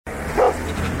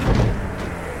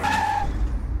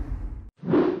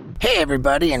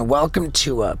everybody, and welcome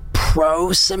to a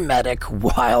pro-Semitic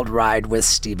wild ride with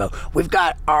Steve-O. We've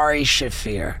got Ari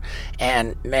Shaffir,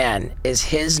 and man, is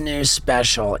his new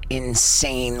special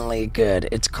insanely good.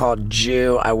 It's called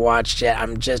Jew. I watched it.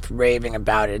 I'm just raving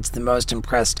about it. It's the most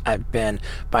impressed I've been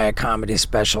by a comedy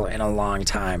special in a long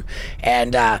time.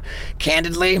 And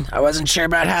candidly, I wasn't sure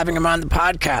about having him on the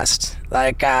podcast.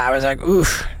 I was like,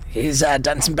 oof, he's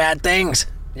done some bad things,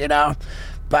 you know?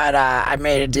 But I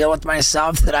made a deal with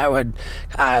myself that I would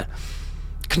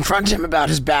confront him about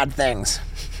his bad things.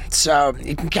 So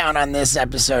you can count on this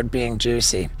episode being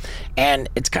juicy. And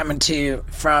it's coming to you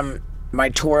from my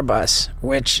tour bus,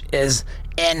 which is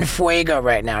en fuego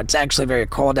right now. It's actually very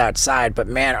cold outside, but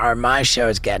man, my show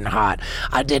is getting hot.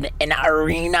 I did an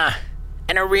arena.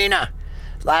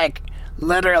 Like,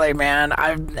 literally, man,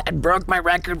 I broke my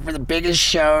record for the biggest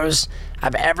shows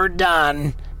I've ever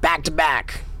done back to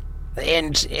back.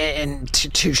 In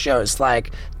two shows.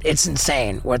 Like, it's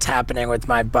insane what's happening with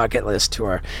my bucket list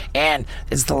tour, and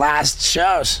it's the last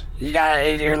shows. You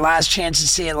got your last chance to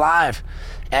see it live,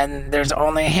 and there's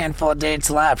only a handful of dates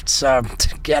left, so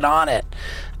get on it.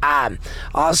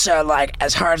 Also, like,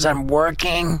 as hard as I'm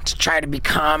working to try to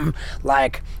become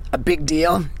like a big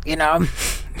deal, you know,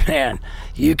 man,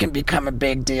 you can become a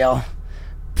big deal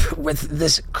with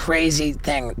this crazy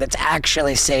thing that's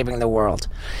actually saving the world.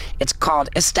 It's called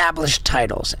established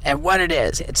titles, and what it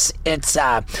is, it's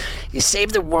you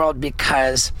save the world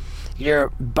because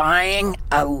you're buying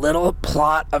a little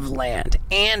plot of land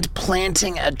and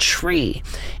planting a tree,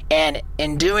 and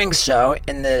in doing so,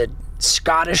 in the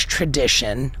Scottish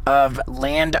tradition of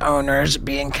landowners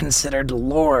being considered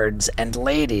lords and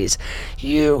ladies,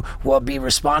 you will be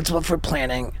responsible for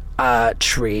planting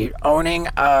tree, owning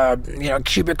a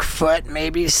cubic foot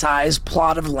maybe size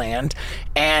plot of land,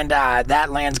 and that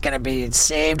land's going to be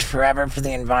saved forever for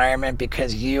the environment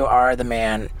because you are the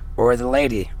man or the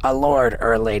lady, a lord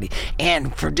or a lady.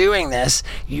 And for doing this,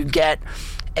 you get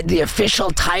the official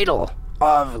title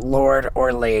of lord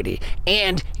or lady,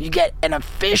 and you get an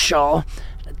official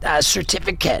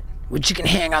certificate which you can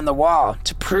hang on the wall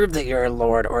to prove that you're a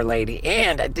lord or lady.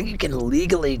 And I think you can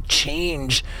legally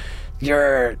change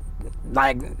your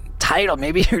title,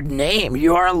 maybe your name.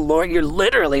 You are a lord. You're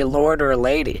literally a lord or a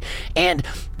lady. And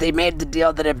they made the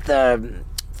deal that if the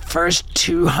first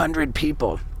 200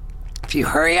 people, if you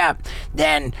hurry up,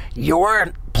 then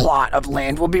your plot of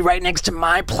land will be right next to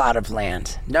my plot of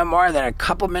land. No more than a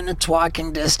couple minutes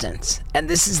walking distance. And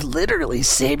this is literally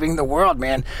saving the world,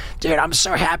 man. Dude, I'm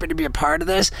so happy to be a part of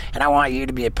this, and I want you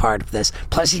to be a part of this.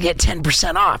 Plus, you get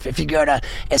 10% off if you go to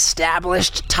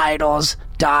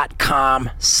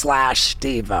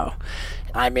establishedtitles.com/Steve-O.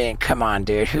 I mean, come on,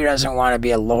 dude. Who doesn't want to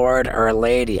be a lord or a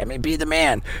lady? I mean, be the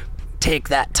man. Take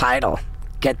that title.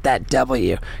 Get that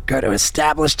W. Go to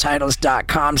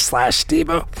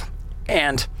establishedtitles.com/Steve-O.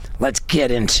 And let's get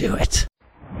into it.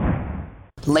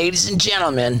 Ladies and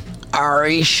gentlemen,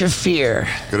 Ari Shaffir.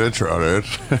 Good intro, dude.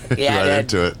 Yeah, right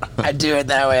into it. I do it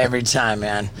that way every time,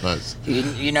 man. Nice.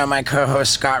 You know my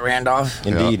co-host Scott Randolph?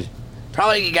 Indeed. Yeah.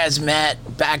 Probably you guys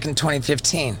met back in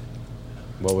 2015.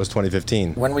 What was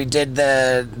 2015? When we did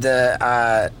the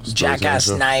Jackass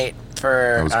show. night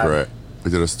for... That was great.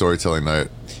 We did a storytelling night.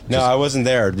 No, I wasn't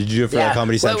there. Did you do it for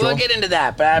Comedy Central? We'll get into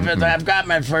that, but I've got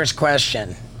my first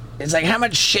question. It's like, how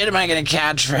much shit am I going to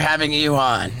catch for having you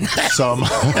on? Some.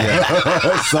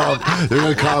 Some. You're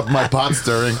going to call up my pot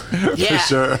stirring. Yeah. For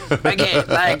sure. Okay,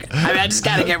 I just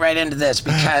got to get right into this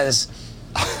because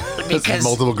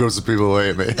multiple groups of people who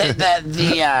hate me.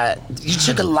 You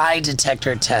took a lie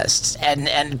detector test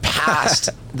and passed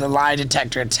the lie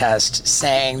detector test,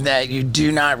 saying that you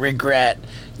do not regret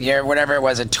your whatever it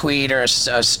was, a tweet or a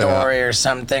story or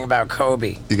something about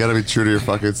Kobe. You got to be true to your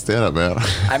fucking stand-up, man.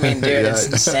 I mean, dude, it's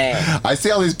insane. I see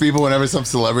all these people whenever some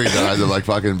celebrity dies, they're like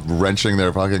fucking wrenching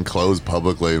their fucking clothes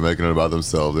publicly, making it about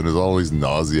themselves, and it's always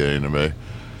nauseating to me.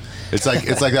 It's like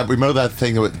that. Remember that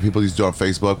thing that people used to do on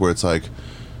Facebook where it's like,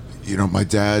 you know, my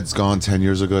dad's gone 10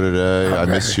 years ago today. I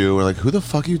miss you. We're like, who the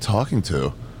fuck are you talking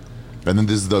to? And then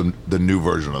this is the new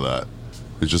version of that.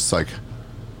 It's just like,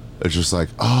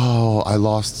 oh, I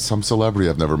lost some celebrity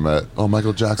I've never met. Oh,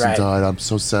 Michael Jackson died. I'm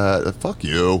so sad. Fuck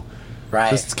you. Right.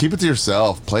 Just keep it to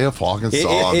yourself. Play a fucking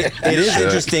song. It is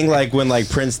interesting, like when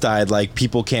Prince died, like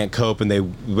people can't cope and they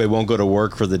won't go to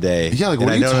work for the day. Yeah, like,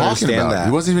 what are you talking about? That.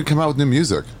 He wasn't even coming out with new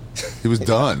music. He was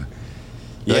done.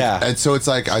 Yeah. And so it's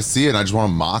like, I see it and I just want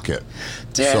to mock it.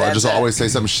 Dude, so I just always say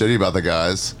something shitty about the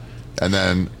guys. And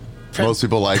then Most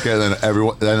people like it, and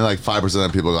then like 5%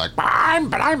 of people are like, fine,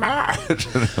 but I'm mad.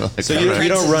 Like, So you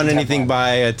don't run anything by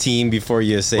a team before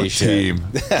you say shit. team.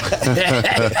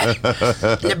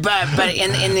 but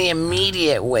in the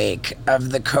immediate wake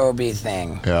of the Kobe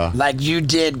thing, like you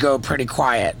did go pretty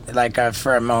quiet, like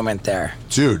for a moment there.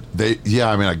 Dude,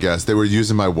 I guess they were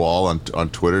using my wall on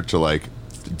Twitter to like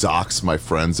dox my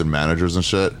friends and managers and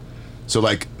shit. So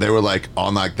like they were like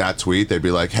on like that tweet, they'd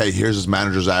be like, "Hey, here's his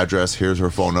manager's address. Here's her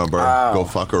phone number. Go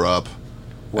fuck her up."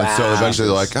 Wow. And so eventually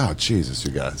they're like, "Oh Jesus,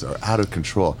 you guys are out of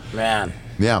control, man."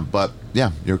 Yeah, but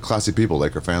you're classy people,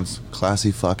 Laker fans.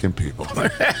 Classy fucking people. And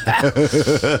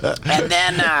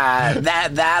then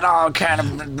that all kind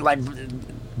of like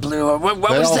blew over.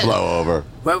 What was the blow over?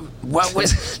 What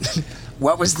was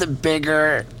what was the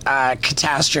bigger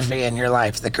catastrophe in your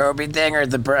life, the Kobe thing or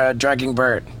the drugging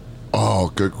Bert?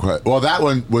 Oh, good question. Well, that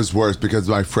one was worse because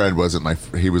my friend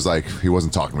he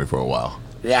wasn't talking to me for a while.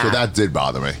 Yeah. So that did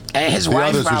bother me. And his the wife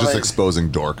others probably was just exposing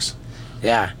dorks.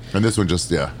 Yeah. And this one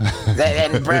just,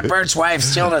 And Bert's wife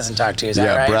still doesn't talk to you, is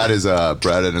that right?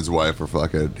 Brad and his wife are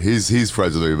fucking, he's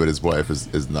friends with me, but his wife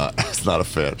is not a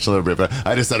fan. She'll never be a fan.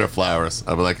 I just sent her flowers.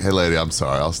 I'm like, hey lady, I'm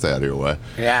sorry, I'll stay out of your way.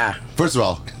 Yeah. First of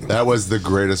all, that was the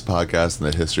greatest podcast in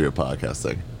the history of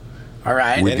podcasting. All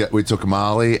right. We took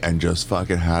Molly and just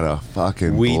fucking had a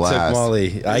fucking blast. Took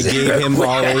Molly. I gave him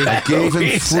Molly. I gave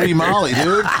him free Molly,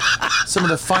 dude. Some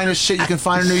of the finest shit you can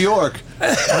find in New York.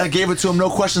 And I gave it to him, no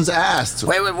questions asked.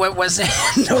 Wait, what was it?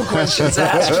 No questions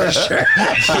asked for sure.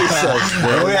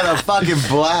 And we had a fucking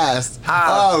blast.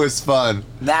 It was fun.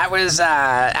 That was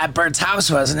at Bert's house,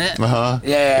 wasn't it? Uh-huh.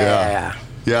 Yeah.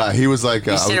 Yeah, he was like...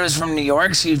 You said it was from New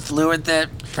York, so you flew with it?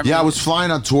 I was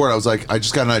flying on tour, and I was like, I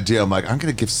just got an idea. I'm like, I'm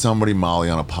going to give somebody Molly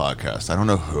on a podcast. I don't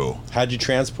know who. How'd you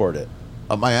transport it?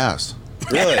 Up my ass.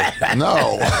 Really?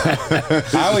 No.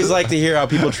 I always like to hear how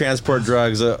people transport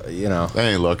drugs, They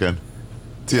ain't looking.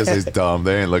 TSA's dumb.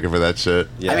 They ain't looking for that shit.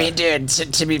 Yeah. I mean, dude,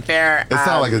 to be fair... It's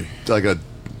not like a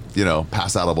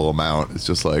pass-outable amount. It's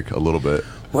just like a little bit.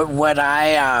 What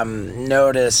I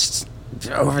noticed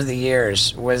over the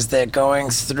years was that going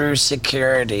through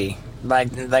security,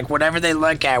 like whatever they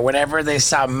look at, whenever they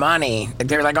saw money,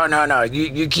 they're like, oh no,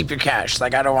 you keep your cash.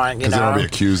 Like I don't want because they don't be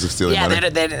accused of stealing money. Yeah,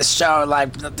 they so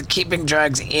like keeping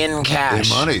drugs in cash.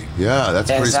 In money, yeah,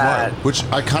 that's pretty smart. Which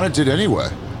I kind of did anyway.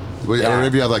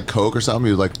 Maybe you have like Coke or something,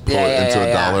 you like pull it into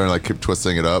a dollar and like keep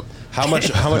twisting it up. How much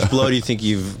blow do you think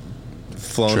you've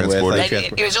flown with? Like,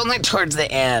 it was only towards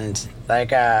the end.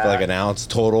 Like an ounce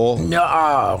total?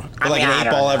 No. Like an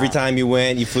 8 ball every time you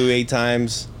went? You flew 8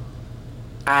 times?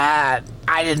 I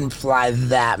didn't fly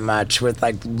that much with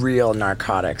like real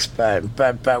narcotics, but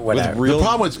whatever. The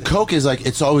problem with Coke is like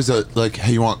it's always like,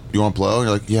 hey, you want blow? And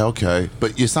you're like, yeah, okay,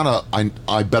 but it's not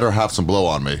I better have some blow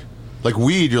on me. Like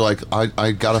weed, you're like,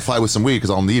 I gotta fly with some weed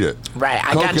because I'll need it. Right.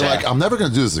 Coke, you're like, I'm never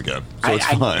gonna do this again, so it's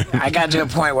fine. I got to a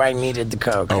point where I needed the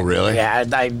Coke. Oh, really? Yeah,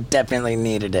 I definitely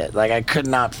needed it. Like I could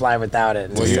not fly without it.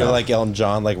 Were you like Elton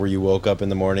John, like where you woke up in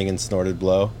the morning and snorted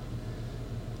blow?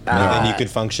 And then you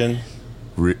could function?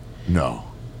 No.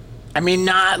 I mean,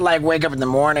 not like wake up in the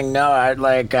morning. No, I'd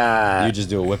like. You just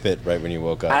do a whip it right when you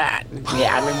woke up. I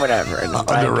mean, whatever.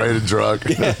 Underrated drug.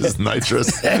 It's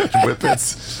nitrous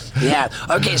whippets. Yeah.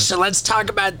 Okay, so let's talk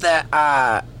about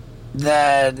the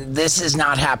This Is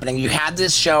Not Happening. You had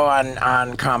this show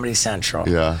on Comedy Central.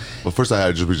 Yeah. Well, first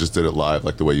we just did it live,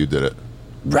 like the way you did it.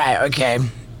 Right. Okay.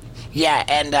 Yeah,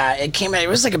 and it came out. It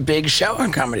was like a big show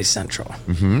on Comedy Central.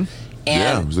 Mm-hmm.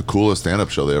 Yeah, it was the coolest stand-up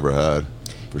show they ever had,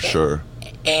 for sure.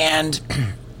 And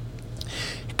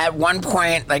at one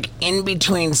point, like in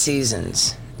between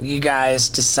seasons, you guys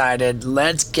decided,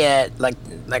 let's get like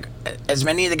as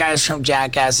many of the guys from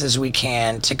Jackass as we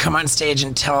can to come on stage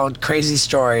and tell crazy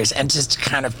stories and just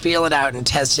kind of feel it out and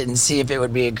test it and see if it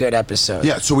would be a good episode.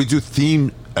 Yeah, so we do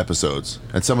theme episodes,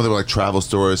 and some of them were like travel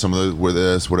stories, some of them were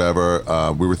this,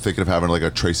 whatever. We were thinking of having like a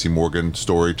Tracy Morgan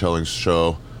storytelling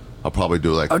show. I'll probably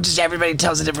do like... Oh, just everybody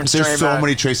tells a different story. There's so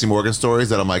many Tracy Morgan stories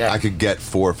that I'm like, I could get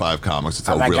 4 or 5 comics to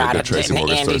tell really good Tracy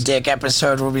Morgan stories. An Andy Dick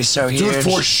episode will be so huge. Dude,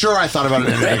 for sure I thought about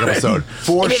an Andy Dick episode.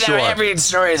 For sure. Every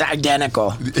story is identical.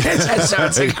 So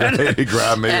it's he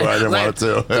grabbed me when I didn't want it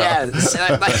to. Yeah.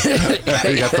 So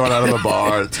he got thrown out of the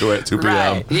bar at 2 p.m.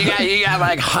 Right. You got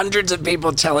like hundreds of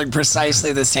people telling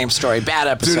precisely the same story. Bad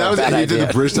episode. Dude, he did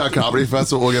the Bridgetown Comedy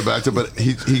Festival. We'll get back to it. But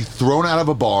he thrown out of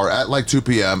a bar at like 2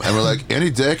 p.m. and we're like,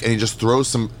 Andy Dick, and he just throws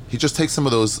some... He just takes some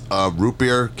of those root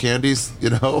beer candies,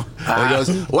 and he goes,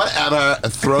 whatever,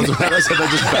 and throws them at us, and they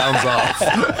just bounce off.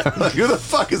 Like, who the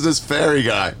fuck is this fairy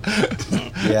guy?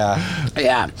 Yeah.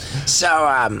 Yeah.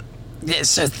 So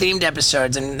themed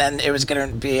episodes, and then it was going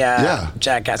to be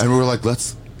Jackass. And we were like,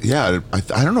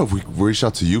 I don't know if we reached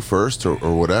out to you first or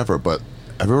whatever, but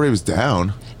everybody was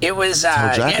down. It was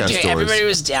everybody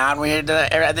was down. We had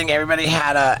I think everybody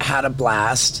had a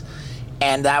blast,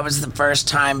 and that was the first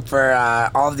time for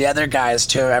all of the other guys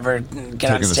to ever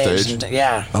get on stage.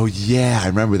 Yeah. Oh yeah, I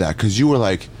remember that because you were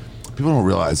like, people don't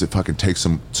realize it fucking takes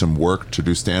some work to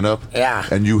do stand up. Yeah.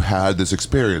 And you had this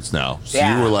experience now, so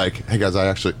you were like, hey guys, I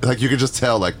actually like you could just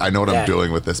tell like I know what I'm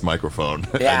doing with this microphone.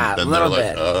 Yeah, and a little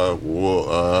bit.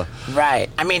 Right.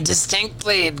 I mean,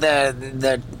 distinctly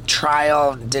the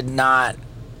trial did not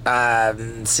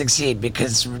succeed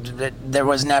because there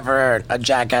was never a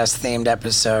Jackass themed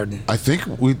episode. I think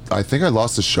I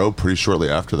lost the show pretty shortly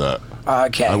after that.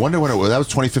 Okay. I wonder when it was. That was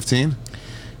 2015.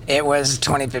 It was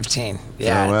 2015.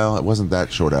 Yeah. Well, it wasn't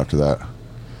that short after that.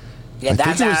 Yeah, I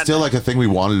think it was still like a thing we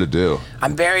wanted to do.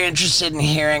 I'm very interested in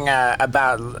hearing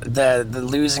about the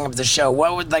losing of the show.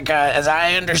 What would as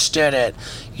I understood it,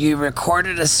 you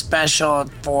recorded a special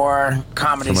for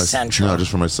Comedy Central. No, just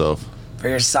for myself. For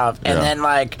yourself, and then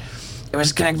it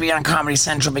was going to be on Comedy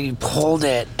Central, but you pulled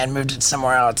it and moved it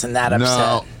somewhere else, and that upset.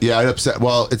 No, yeah, it upset.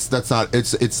 Well,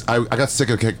 I got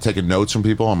sick of taking notes from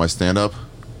people on my stand-up,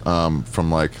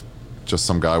 from like just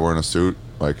some guy wearing a suit,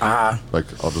 like I'll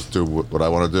just do what I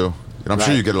want to do. And I'm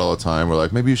sure you get it all the time. We're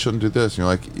like, maybe you shouldn't do this. And you're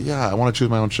like, yeah, I want to choose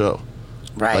my own show,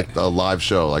 right? Like a live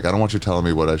show. Like I don't want you telling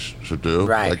me what I should do.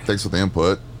 Right. Like thanks for the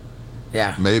input.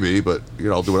 Yeah. Maybe, but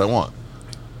I'll do what I want.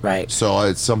 Right. So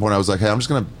at some point I was like, hey, I'm just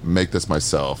going to make this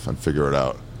myself and figure it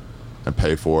out and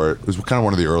pay for it. It was kind of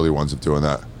one of the early ones of doing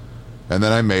that. And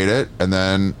then I made it, and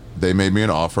then they made me an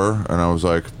offer, and I was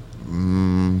like,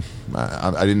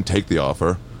 I didn't take the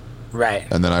offer. Right.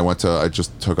 And then I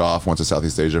just took off, went to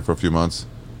Southeast Asia for a few months,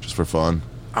 just for fun.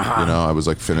 I was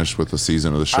like finished with the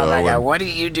season of the show. Oh my God, what do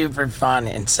you do for fun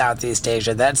in Southeast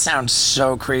Asia? That sounds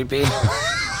so creepy.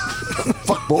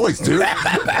 Fuck boys, dude.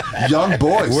 Young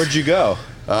boys. Where'd you go?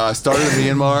 I started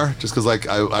in Myanmar just because like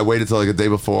I waited till like a day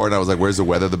before, and I was like, where's the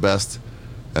weather the best?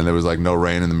 And there was like no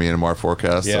rain in the Myanmar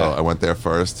forecast, so I went there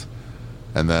first.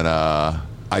 And then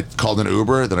I called an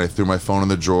Uber, then I threw my phone in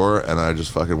the drawer, and I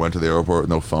just fucking went to the airport with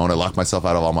no phone. I locked myself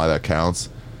out of all my accounts.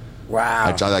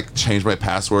 Wow. I like changed my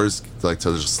passwords to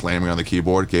just slamming on the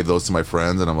keyboard, gave those to my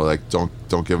friends, and I'm like, don't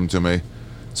give them to me.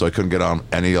 So I couldn't get on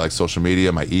any like social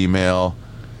media, my email.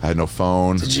 I had no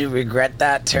phone. Did you regret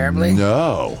that terribly?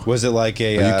 No. Was it like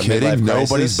a Are you kidding? Nobody's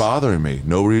crisis? bothering me.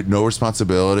 No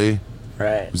responsibility.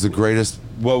 Right. It was the greatest.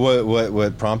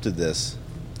 What prompted this?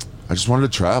 I just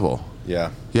wanted to travel.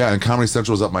 Yeah. Yeah, and Comedy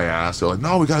Central was up my ass. They're like,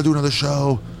 no, we got to do another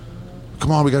show.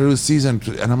 Come on, we got to do a season.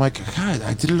 And I'm like, God,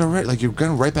 I did it already. Like, you're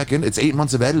going right back in. It's 8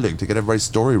 months of editing to get everybody's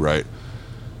story right.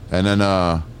 And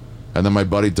then my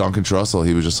buddy Duncan Trussell,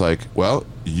 he was just like, well,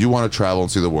 you want to travel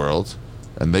and see the world,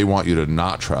 and they want you to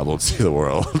not travel and see the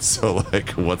world. So, like,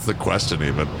 what's the question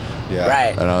even? Yeah.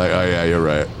 Right. And I'm like, oh, yeah, you're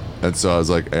right. And so I was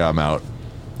like, yeah, I'm out.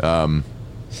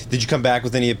 Did you come back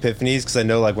with any epiphanies? Because I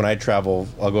know, like, when I travel,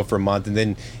 I'll go for a month, and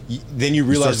then you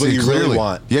realize what you really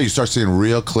want. Yeah, you start seeing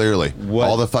real clearly. What?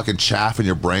 All the fucking chaff in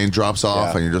your brain drops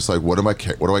off, and you're just like, what do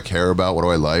I care about? What do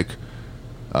I like?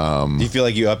 Do you feel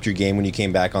like you upped your game when you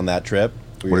came back on that trip?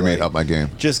 What do you mean, up my game?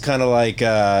 Just kind of like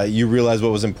you realized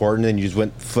what was important and you just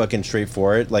went fucking straight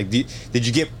for it. Like, did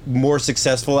you get more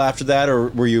successful after that, or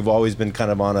were you always been kind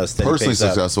of on a steady Personally pace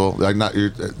up? successful, like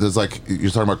there's like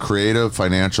you're talking about creative,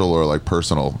 financial, or like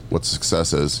personal. What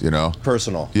success is,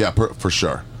 Personal. Yeah, for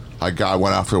sure. I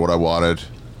went after what I wanted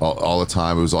all the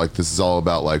time. It was like this is all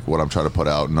about like what I'm trying to put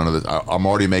out. None of this. I'm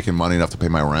already making money enough to pay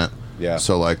my rent. Yeah.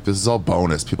 So like this is all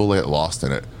bonus. People get lost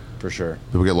in it. For sure.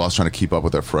 People get lost trying to keep up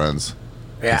with their friends.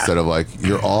 Yeah. Instead of like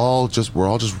we're all just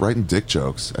writing dick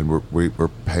jokes, and we're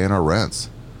paying our rents.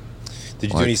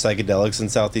 Did you do any psychedelics in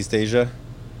Southeast Asia?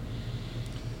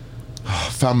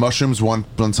 Found mushrooms one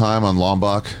time on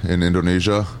Lombok in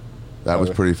Indonesia. That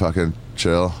was pretty fucking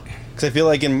chill. Because I feel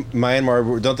like in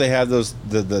Myanmar, don't they have those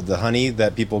the honey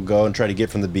that people go and try to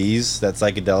get from the bees? That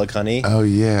psychedelic honey. Oh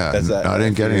yeah, No, I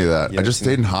didn't get any of that. You I just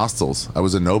stayed in hostels. I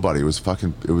was a nobody. It was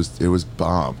fucking. It was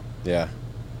bomb. Yeah.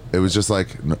 It was just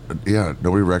like,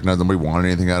 nobody recognized, nobody wanted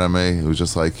anything out of me. It was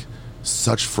just like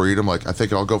such freedom. Like, I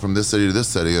think I'll go from this city to this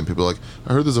city, and people are like,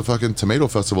 I heard there's a fucking tomato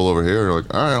festival over here. And you're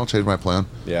like, all right, I'll change my plan.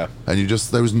 Yeah. And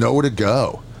there was nowhere to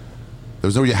go. There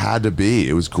was nowhere you had to be.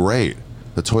 It was great.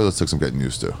 The toilets took some getting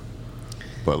used to.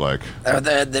 But like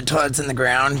the toilets in the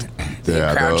ground, you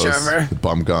crouch those, over. the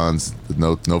bum guns,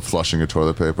 no flushing of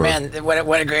toilet paper. Man,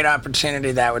 what a great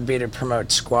opportunity that would be to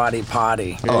promote Squatty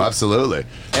Potty. Oh, absolutely.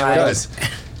 Guys,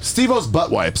 Steve-O's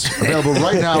butt wipes, available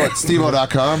right now at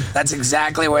steve-o.com. That's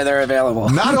exactly where they're available.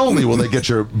 Not only will they get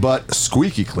your butt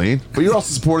squeaky clean, but you're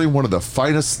also supporting one of the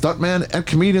finest stuntmen and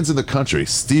comedians in the country,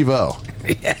 Steve-O.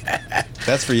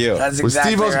 That's for you. That's With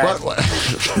exactly Steve-O's right. butt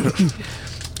wipes.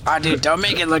 Oh, dude, don't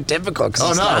make it look difficult, because Oh,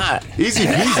 it's no. not. Easy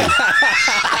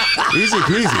peasy. Easy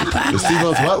peasy. With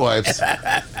Steve-O's butt wipes.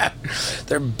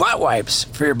 They're butt wipes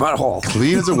for your butthole.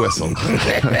 Clean as a whistle.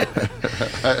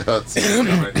 That's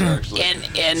right there, actually. In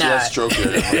See that stroke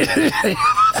there?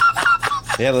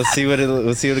 Yeah, let's see what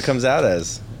it comes out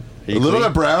as. A little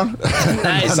bit brown.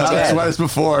 Nice, Not as dude. wet as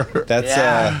before. That's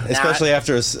Yeah, especially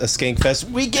after a Skank Fest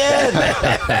weekend.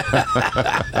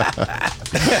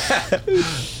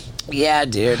 Yeah,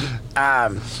 dude.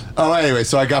 Oh, anyway,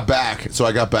 so I got back,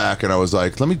 and I was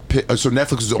like, let me. So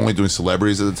Netflix was only doing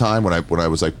celebrities at the time when I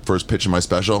was like first pitching my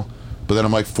special, but then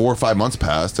I'm like 4 or 5 months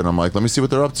passed, and I'm like, let me see what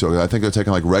they're up to. I think they're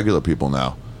taking like regular people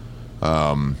now.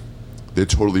 They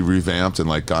totally revamped and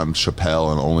like gotten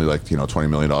Chappelle and only like $20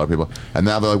 million people, and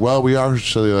now they're like, well, we are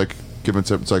actually like giving.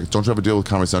 It's like, don't you have a deal with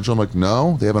Comedy Central? I'm like,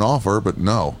 no, they have an offer, but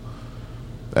no,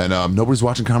 and nobody's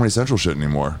watching Comedy Central shit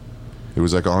anymore. It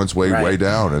was like on its way way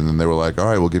down, and then they were like, all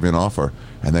right, we'll give you an offer.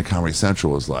 And then Comedy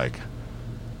Central was like,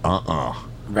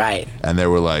 Right. And they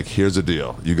were like, here's the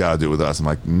deal. You got to do it with us. I'm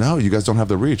like, no, you guys don't have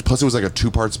the reach. Plus, it was like a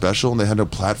 2-part special, and they had no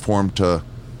platform to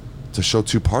show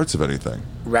 2 parts of anything.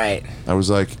 Right. I was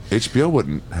like, HBO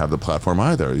wouldn't have the platform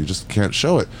either. You just can't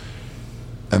show it.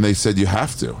 And they said, you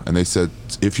have to. And they said,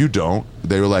 if you don't,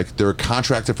 they were like, they were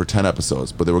contracted for 10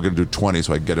 episodes, but they were going to do 20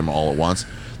 so I could get them all at once.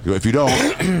 They go, if you don't,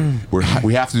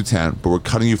 we have to do 10, but we're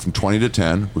cutting you from 20 to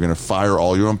 10. We're going to fire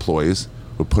all your employees.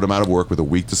 We'll put them out of work with a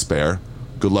week to spare.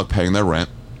 Good luck paying their rent.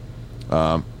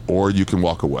 Or you can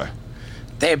walk away.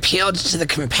 They appealed to the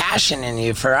compassion in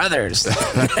you for others.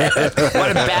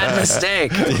 What a bad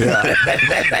mistake. Yeah.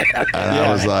 And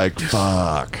I was like,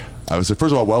 fuck. I was like,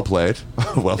 first of all, well played.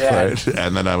 Well played.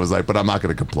 And then I was like, but I'm not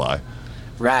going to comply.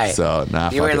 Right. So, nah,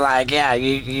 you were like, yeah,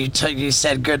 you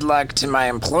said good luck to my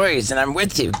employees, and I'm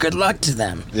with you. Good luck to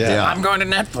them. Yeah. I'm going to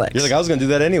Netflix. You're like, I was going to do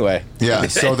that anyway. Yeah,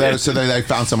 so they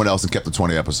found someone else and kept the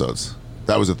 20 episodes.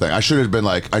 That was the thing. I should have been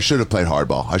like, I should have played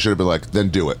hardball. I should have been like, then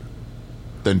do it.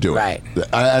 Then do it. Right.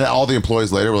 And all the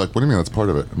employees later were like, what do you mean that's part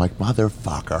of it? I'm like,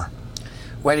 motherfucker.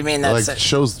 What do you mean They're that's like,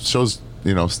 shows,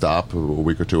 stop a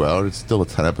week or 2 out. It's still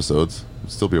 10 episodes.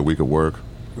 It'll still be a week of work.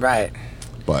 right?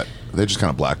 But they just kind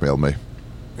of blackmailed me.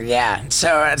 Yeah.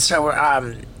 So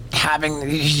having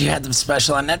you had the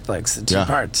special on Netflix, the 2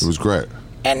 parts. It was great.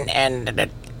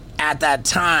 And at that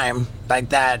time, like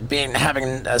that having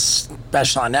a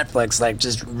special on Netflix, like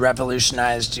just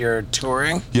revolutionized your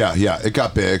touring. Yeah, it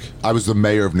got big. I was the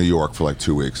mayor of New York for like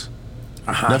 2 weeks.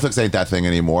 Netflix ain't that thing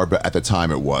anymore, but at the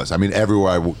time it was. I mean,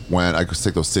 everywhere I went, I could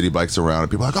take those city bikes around,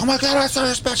 and people were like, oh my God, I saw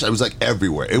your special. It was like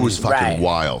everywhere. It was fucking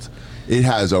wild. It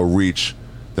has a reach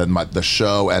that the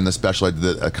show and the special I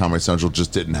did at Comedy Central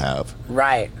just didn't have.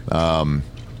 Right.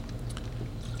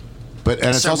 But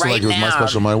it's So also right like it was my now-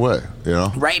 special my way,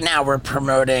 Right now, we're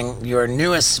promoting your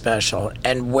newest special,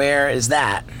 and where is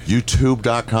that?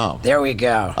 YouTube.com. There we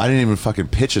go. I didn't even fucking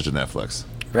pitch it to Netflix.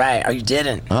 Right. Oh, you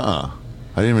didn't. I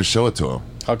didn't even show it to them.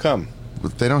 How come?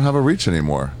 But they don't have a reach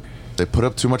anymore. They put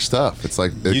up too much stuff. It's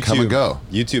like they come and go.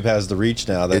 YouTube has the reach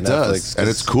now that It Netflix does, and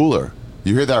it's cooler.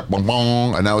 You hear that bong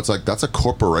bong, and now it's like that's a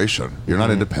corporation. You're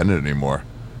not independent anymore.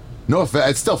 No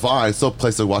offense, it's still fine. It's still a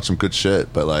place to watch some good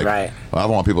shit, but like, Right. I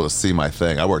want people to see my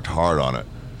thing. I worked hard on it.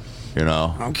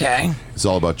 Okay. It's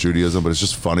all about Judaism, but it's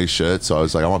just funny shit. So I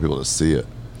was like, I want people to see it.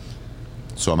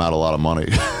 So I'm out a lot of money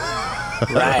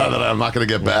Right. that I'm not going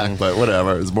to get back, but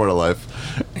whatever. It's more to life.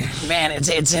 Man,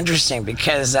 it's interesting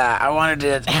because I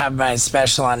wanted to have my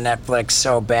special on Netflix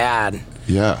so bad,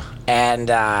 Yeah. and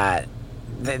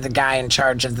the guy in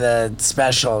charge of the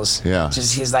specials,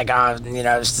 he's like,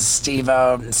 it's the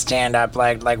Steve-O stand up,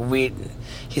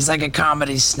 he's like a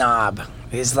comedy snob.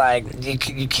 He's like,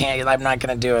 you can't, I'm not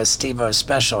gonna do a Steve-O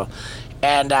special.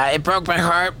 And it broke my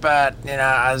heart, but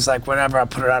I was like, whatever, I'll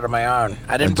put it out on my own.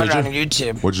 I didn't put it on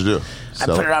YouTube. What'd you do? I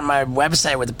put it on my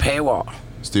website with a paywall.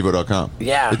 Steve-O.com.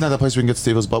 Yeah. Isn't that the place we can get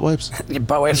Steve-O's butt wipes? Your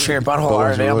butt wipes for your butthole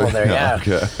are available there, yeah.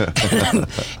 Okay.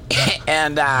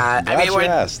 And I mean,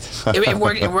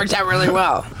 it worked out really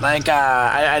well. Like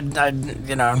I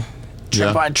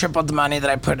tripled the money that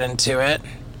I put into it.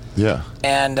 Yeah.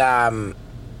 And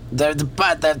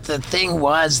the thing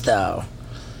was, though,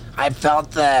 I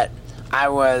felt that I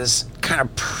was kind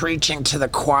of preaching to the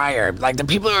choir. Like the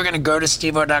people who are going to go to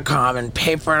steve-o.com and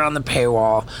pay for it on the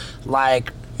paywall,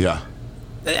 like. Yeah.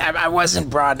 I wasn't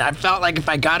broad. I felt like if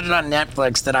I got it on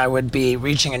Netflix, that I would be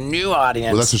reaching a new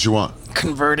audience. Well, that's what you want.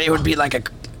 Convert it would be like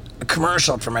a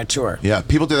commercial for my tour. Yeah,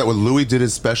 people did that when Louis did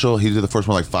his special. He did the first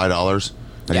one like $5,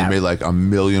 and Yeah. he made like $1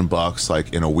 million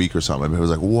like in a week or something. I mean, it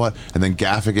was like what? And then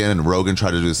Gaffigan and Rogan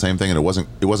tried to do the same thing, and it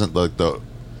wasn't like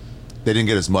they didn't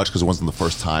get as much because it wasn't the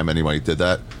first time anybody did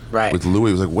that. Right. With Louis,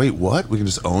 it was like, wait, what? We can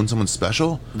just own someone's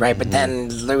special? Right, but then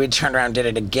Louis turned around and did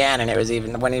it again, and it was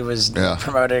even when he was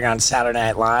promoting on Saturday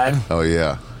Night Live. Oh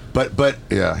yeah. But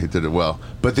yeah, he did it well.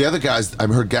 But the other guys, I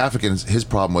heard Gaffigan, his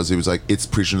problem was he was like, it's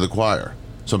preaching to the choir.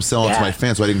 So I'm selling it to my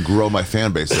fans, so I didn't grow my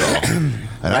fan base at all. And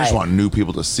I just want new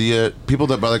people to see it. People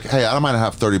that are like, hey, I don't mind to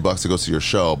have $30 to go see your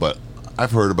show, but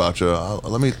I've heard about you.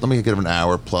 Let me give them an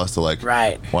hour plus to like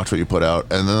watch what you put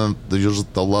out, and then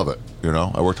they'll love it. You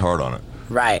know, I worked hard on it.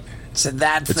 Right. So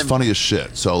it's funny as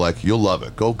shit. So like, you'll love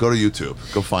it. Go to YouTube.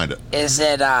 Go find it. Is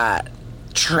it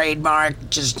trademark?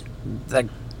 Just like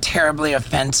terribly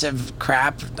offensive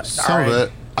crap? Some of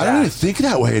it. I don't even think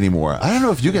that way anymore. I don't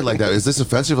know if you get like that. Is this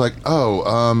offensive? Like,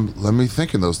 let me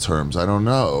think in those terms. I don't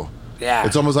know. Yeah.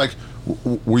 It's almost like,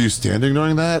 were you standing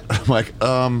during that? I'm like,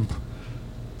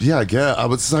 yeah, I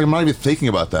guess. I'm not even thinking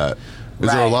about that. Is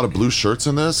there a lot of blue shirts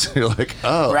in this? You're like,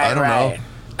 I don't know.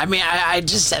 I mean, I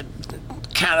just said,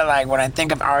 kind of like when I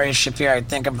think of Ari Shaffir, I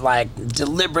think of like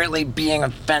deliberately being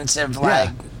offensive,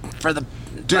 like for the.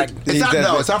 Dude, like,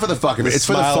 it's not for the fuck of it. It's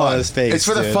for the fun. It's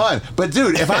for the fun. But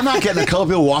dude, if I'm not getting a couple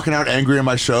people walking out angry in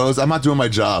my shows, I'm not doing my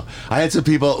job. I had some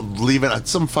people leaving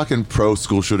some fucking pro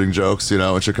school shooting jokes, you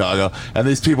know, in Chicago, and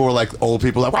these people were like old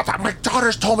people, like, what? My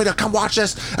daughters told me to come watch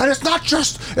this, and it's not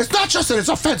just that it's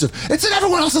offensive. It's that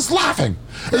everyone else is laughing.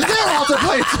 They're all to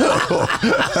play too.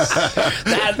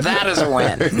 that is a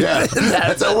win. Yeah,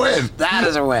 that's a win. That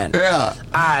is a win. Yeah.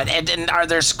 And are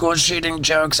there school shooting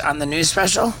jokes on the new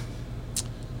special?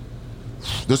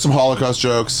 There's some Holocaust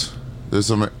jokes. There's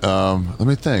some. Let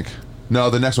me think. No,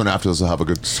 the next one after this will have a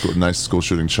good, nice school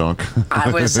shooting chunk.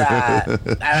 I was.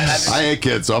 I hate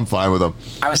kids, so I'm fine with them.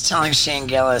 I was telling Shane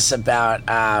Gillis about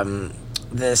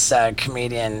this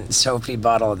comedian Sophie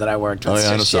Buttle that I worked with. Oh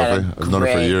yeah, I know Sophie. I've known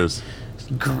her for years.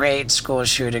 Great school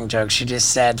shooting joke. She just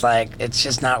said like, it's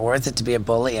just not worth it to be a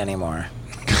bully anymore.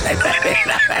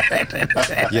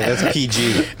 Yeah, that's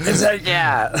PG. It's like,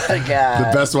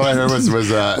 the best one I heard was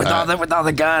with all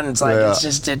the guns. Like it's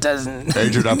just it doesn't.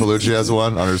 Adrian Appalucci has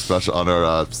one on her special on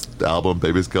her album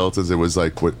Baby Skeletons. It was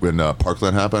like when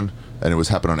Parkland happened, and it was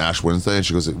happening on Ash Wednesday, and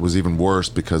she goes, it was even worse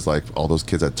because like all those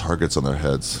kids had targets on their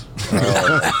heads.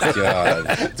 Oh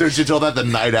God, dude! She told that the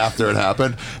night after it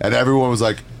happened, and everyone was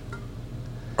like.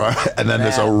 And then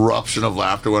this eruption of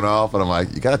laughter went off, and I'm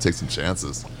like, you gotta take some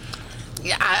chances.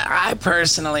 Yeah, I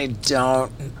personally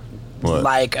don't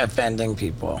like offending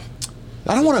people.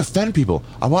 I don't want to offend people.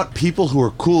 I want people who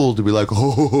are cool to be like,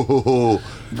 oh.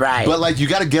 Right. But like, you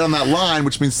got to get on that line,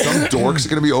 which means some dorks are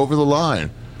gonna be over the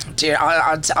line. Dude,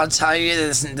 I'll tell you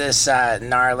this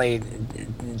gnarly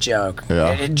joke.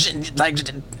 Yeah. Like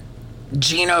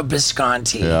Gino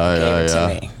Bisconti gave it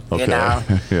to me. Okay. You know?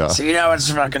 Yeah. So you know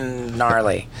it's fucking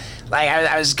gnarly. Like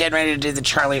I was getting ready to do the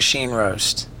Charlie Sheen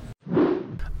roast.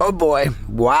 Oh boy,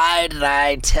 why did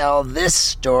I tell this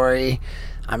story?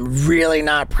 I'm really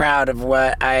not proud of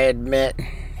what I admit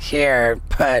here,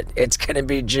 but it's gonna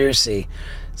be juicy.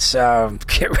 So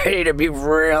get ready to be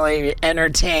really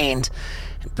entertained.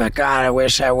 But God, I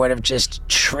wish I would have just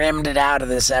trimmed it out of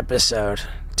this episode.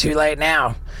 Too late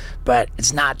now. But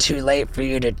it's not too late for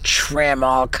you to trim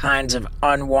all kinds of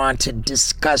unwanted,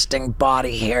 disgusting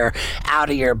body hair out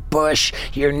of your bush,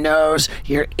 your nose,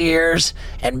 your ears.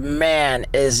 And man,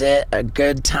 is it a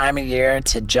good time of year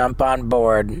to jump on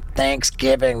board.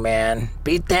 Thanksgiving, man.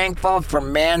 Be thankful for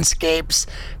Manscaped's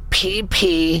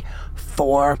PP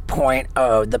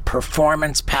 4.0, the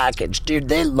performance package. Dude,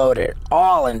 they loaded it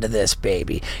all into this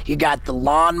baby. You got the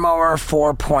lawnmower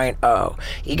 4.0.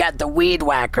 You got the weed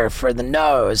whacker for the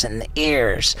nose and the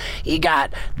ears. You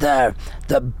got the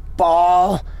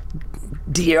ball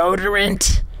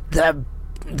deodorant, the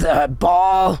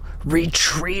ball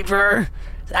retriever.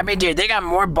 I mean, dude, they got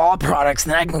more ball products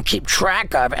than I can keep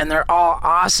track of, and they're all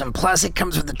awesome. Plus, it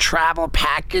comes with a travel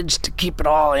package to keep it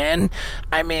all in.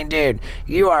 I mean, dude,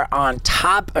 you are on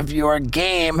top of your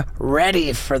game,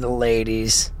 ready for the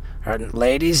ladies. Or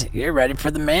ladies, you're ready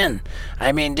for the men.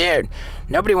 I mean, dude,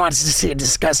 nobody wants to see a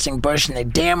disgusting bush, and they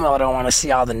damn well don't want to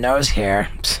see all the nose hair.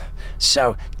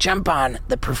 So, jump on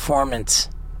the performance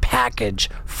package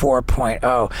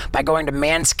 4.0 by going to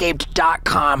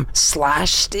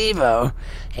manscaped.com/Stevo,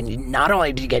 and not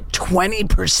only do you get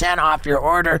 20% off your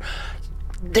order,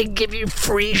 they give you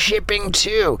free shipping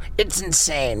too. It's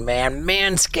insane, man.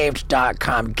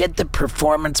 Manscaped.com. Get the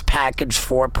performance package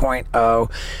 4.0.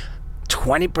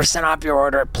 20% off your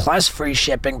order plus free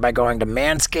shipping by going to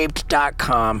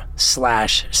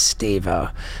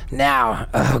manscaped.com/Stevo. Now,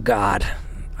 oh God,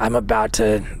 I'm about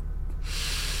to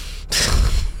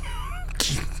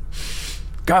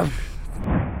go.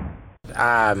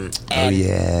 And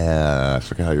I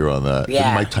forgot how you were on that. Yeah.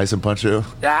 Didn't Mike Tyson punch you?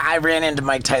 I ran into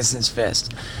Mike Tyson's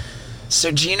fist.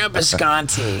 So Gino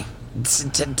Bisconti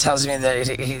tells me that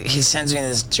he sends me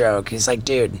this joke. He's like,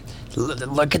 dude,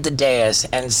 look at the dais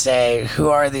and say, who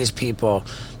are these people?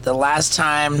 The last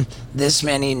time this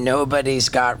many nobodies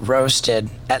got roasted,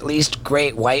 at least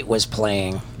Great White was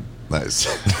playing. Nice.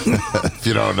 If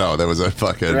you don't know, there was a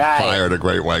fucking fire at a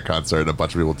Great White concert and a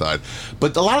bunch of people died.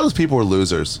 But a lot of those people were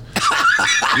losers.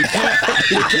 I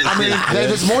mean,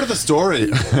 there's more to the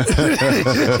story.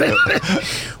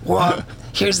 Well,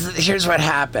 here's what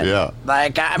happened. Yeah.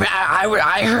 Like, I mean,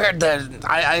 I heard that.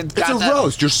 It's a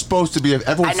roast. You're supposed to be.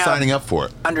 Everyone's signing up for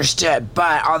it. Understood.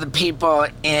 But all the people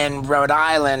in Rhode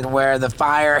Island where the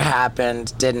fire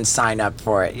happened didn't sign up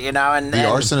for it. You know, and the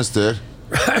arsonist did.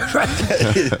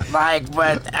 Like,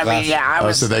 but I mean, yeah, I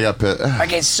was. So they got pit.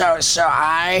 Okay, so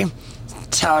I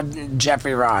tell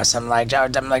Jeffrey Ross, I'm like,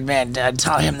 man,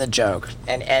 tell him the joke,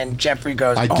 and Jeffrey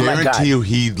goes, I guarantee you,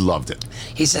 he loved it.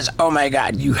 He says, oh my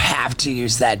God, you have to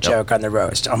use that joke on the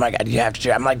roast. Oh my God, you have to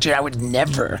do it. I'm like, dude, I would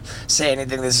never say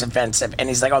anything this offensive. And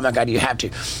he's like, oh my God, you have to.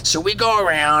 So we go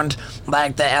around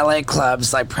like the LA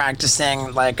clubs, like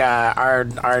practicing like our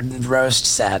roast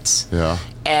sets. Yeah.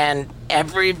 And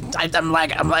I'm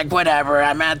like, whatever.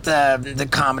 I'm at the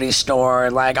comedy store.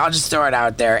 Like, I'll just throw it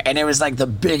out there. And it was like the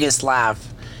biggest laugh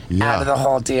out of the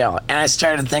whole deal. And I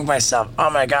started to think to myself, oh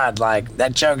my God, like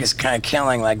that joke is kind of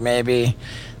killing. Like maybe,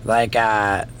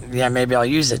 maybe I'll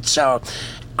use it. So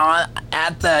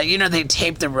at the, they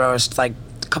tape the roast like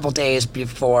a couple days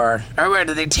before, or where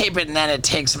do they tape it and then it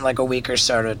takes them like a week or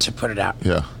so to put it out.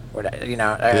 Yeah. They edit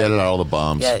out all the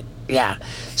bombs. Yeah.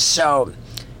 So.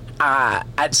 I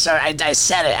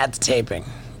said it at the taping.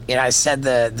 I said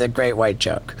the Great White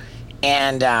joke.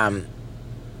 And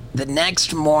the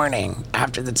next morning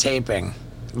after the taping,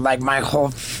 like my whole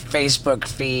Facebook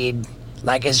feed,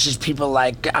 like it's just people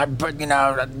like, go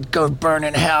burn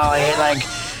in hell. Like,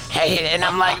 hey, and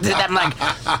I'm like,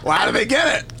 why do they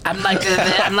get it? I'm like,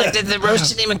 the roast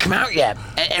didn't even come out yet.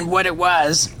 And what it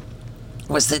was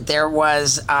that there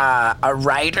was a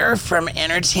writer from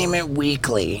Entertainment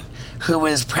Weekly who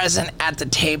was present at the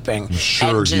taping. I'm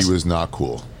sure he was not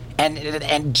cool. And he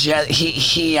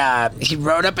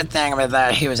wrote up a thing about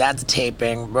that he was at the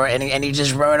taping, and he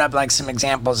just wrote up like some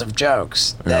examples of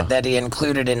jokes that he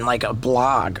included in like a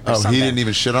blog or something. He didn't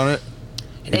even shit on it?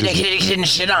 He didn't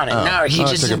shit on it. No, he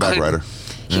just included.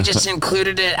 He just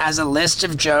included it as a list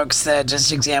of jokes that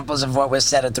just examples of what was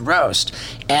said at the roast.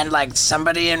 And like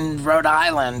somebody in Rhode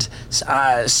Island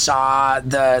saw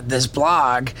this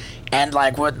blog and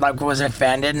was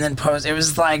offended and then posted. It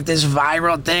was like this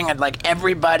viral thing, and like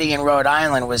everybody in Rhode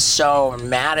Island was so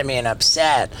mad at me and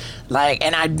upset. Like,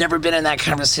 and I'd never been in that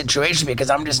kind of a situation because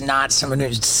I'm just not someone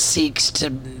who seeks to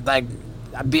like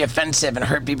be offensive and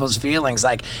hurt people's feelings.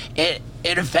 Like it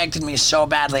affected me so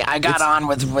badly. I got on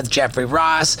with Jeffrey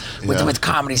Ross, with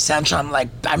Comedy Central. I'm like,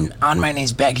 I'm on my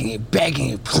knees begging you,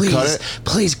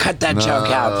 please cut that joke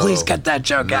out. Please cut that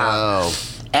joke out.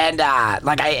 And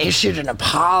I issued an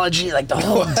apology, like the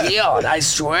whole deal. And I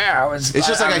swear, I was. It's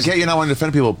just like I get you not wanting to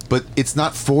offend people, but it's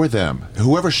not for them.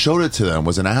 Whoever showed it to them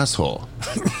was an asshole.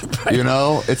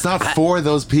 It's not for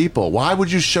those people. Why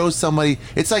would you show somebody?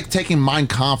 It's like taking Mein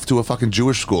Kampf to a fucking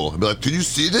Jewish school and be like, "Did you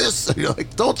see this?" And you're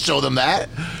like, "Don't show them that.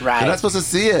 Right? They're not supposed to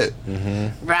see it."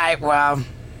 Mm-hmm. Right. Well,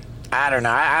 I don't know.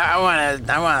 I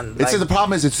want. It's the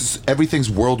problem is everything's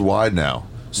worldwide now.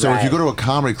 So if you go to a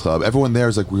comedy club, everyone there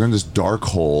is like, we're in this dark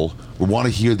hole. We want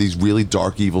to hear these really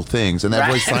dark, evil things, and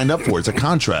everybody signed up for it. It's a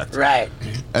contract, right?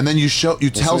 And then you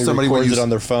tell somebody records it on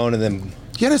their phone, and then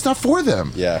it's not for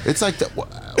them. Yeah, it's like,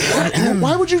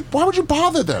 why would you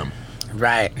bother them?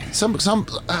 Right.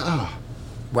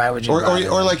 Why would you?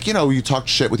 Or like you talk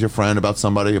shit with your friend about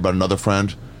another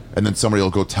friend. And then somebody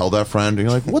will go tell that friend, and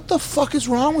you're like, what the fuck is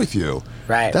wrong with you?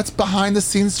 Right. That's behind the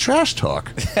scenes trash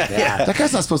talk. Yeah. That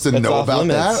guy's not supposed to know about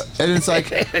that. And it's like,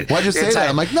 why'd you say that?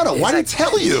 I'm like, no, why did he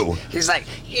tell you? He's like,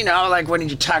 like when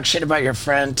you talk shit about your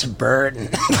friend to Bert. And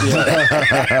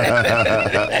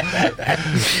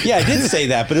yeah, I did say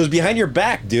that, but it was behind your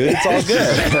back, dude. It's all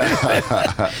good.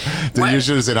 Dude, you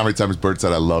should have seen how many times Bert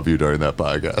said, I love you during that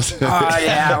podcast. Oh,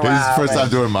 yeah. Wow. It was his first time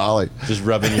doing Molly. Just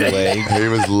rubbing your leg. He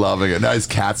was loving it. Now his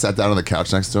cat sat down on the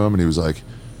couch next to him, and he was like,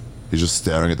 he's just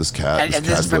staring at this cat. And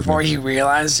this is before he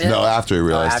realized it? No, after he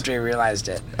realized it. After he realized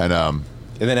it. And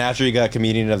And then after you got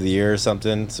Comedian of the Year or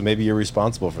something, so maybe you're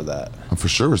responsible for that. I'm for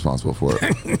sure responsible for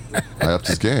it. I upped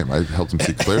his game. I helped him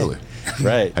see clearly.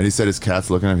 Right. And he said his cat's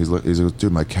looking at him. He's like,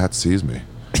 dude, my cat sees me.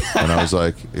 And I was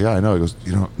like, yeah, I know. He goes,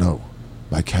 you don't know.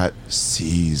 My cat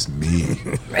sees me.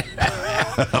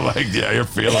 I'm like, yeah, you're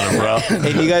feeling it, bro.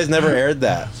 And you guys never aired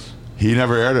that. He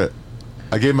never aired it.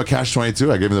 I gave him a Catch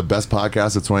 22. I gave him the best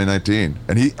podcast of 2019.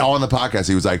 And he, on the podcast,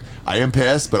 he was like, I am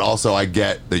pissed, but also I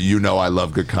get that you know I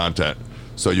love good content.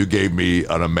 So you gave me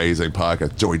an amazing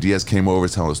podcast. Joey Diaz came over,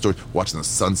 telling the story, watching the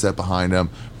sunset behind him.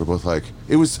 We're both like,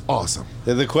 it was awesome.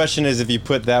 The question is, if you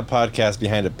put that podcast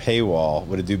behind a paywall,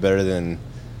 would it do better than...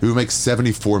 It would make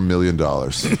 $74 million.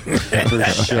 For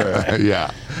sure. Yeah.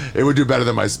 It would do better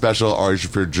than my special, Ari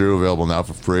Shaffir Drew, available now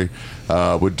for free.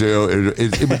 It would do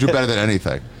better than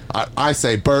anything. I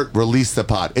say, Bert, release the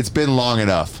pod. It's been long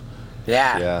enough.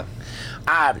 Yeah. Yeah.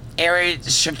 Ari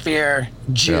Shaffir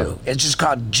Jew. Yeah. It's just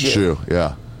called Jew. Jew,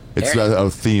 yeah. It's a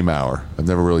theme hour. I've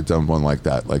never really done one like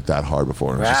that hard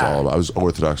before. It's just all about, I was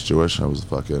Orthodox Jewish. I was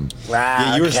fucking... Wow,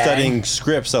 Yeah, you were studying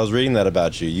scripts. I was reading that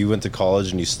about you. You went to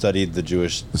college and you studied the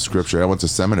Jewish... The scripture. I went to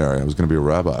seminary. I was going to be a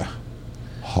rabbi.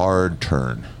 Hard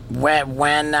turn.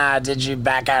 When did you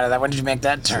back out of that? When did you make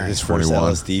that turn? His first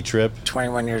 21. LSD trip.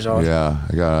 21 years old. Yeah,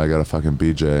 I got a fucking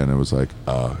BJ, and it was like,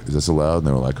 is this allowed? And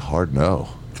they were like, hard no.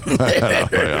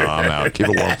 I'm out. Keep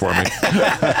it warm for me.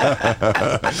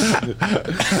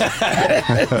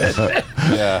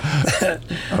 Yeah.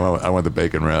 I went the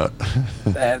bacon route.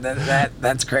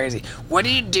 That's crazy. What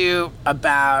do you do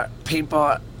about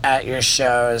people at your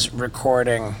shows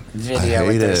recording video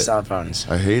with their cell phones?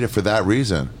 I hate it for that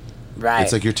reason. Right.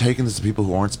 It's like you're taking this to people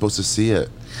who aren't supposed to see it.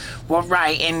 Well,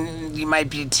 right, and you might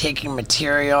be taking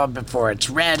material before it's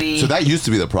ready. So that used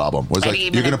to be the problem. Was And like,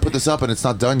 even you're going to if- put this up and it's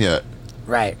not done yet.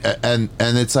 Right. And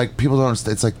it's like people don't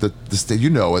understand. It's like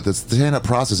the stand-up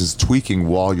process is tweaking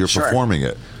while you're Sure. performing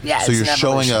it. Yeah, so it's you're an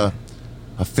showing evolution.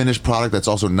 a finished product that's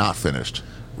also not finished.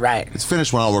 Right. It's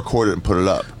finished when I'll record it and put it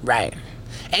up. Right.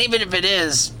 And even if it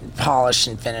is polished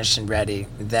and finished and ready,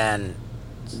 then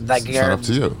like It's not up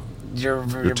to you.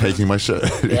 You're taking my shit.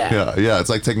 Yeah. yeah. It's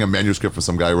like taking a manuscript from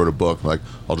some guy who wrote a book. Like,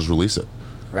 I'll just release it.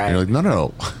 Right. And you're like,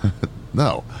 no,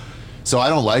 no. So I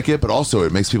don't like it, but also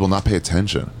it makes people not pay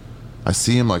attention. I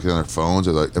see them like on their phones,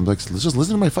 or like, I'm like, let's just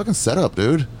listen to my fucking setup,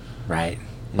 dude. Right.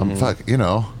 I'm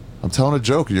I'm telling a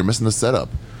joke and you're missing the setup.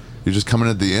 You're just coming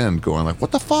at the end going like,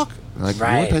 what the fuck? And like, you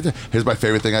wanna Right. pay attention? Here's my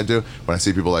favorite thing I do when I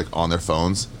see people like on their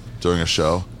phones during a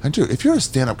show. And dude, if you're a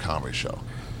stand-up comedy show,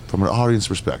 from an audience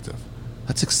perspective,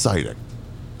 that's exciting.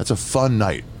 That's a fun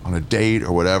night on a date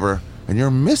or whatever, and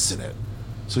you're missing it.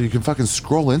 So you can fucking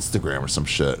scroll Instagram or some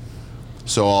shit.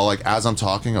 So I'll like, as I'm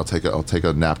talking, I'll take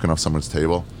a napkin off someone's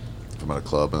table if I'm at a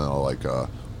club, and then I'll like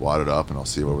wad it up and I'll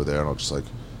see them over there, and I'll just like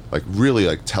really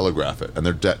like telegraph it, and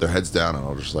their heads down, and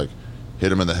I'll just like hit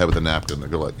them in the head with a napkin. They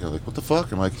go like, like, what the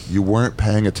fuck? I'm like, you weren't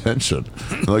paying attention.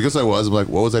 And I guess I was. I'm like,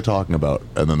 what was I talking about?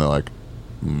 And then they're like,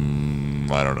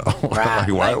 I don't know.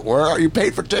 Like, where are you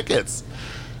paid for tickets?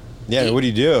 Yeah, what do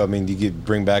you do? I mean, do you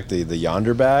bring back the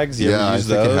Yonder bags? You ever I use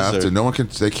think you those, have or- to. No one can.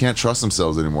 They can't trust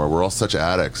themselves anymore. We're all such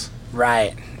addicts.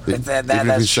 Right. Even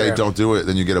if you say don't do it,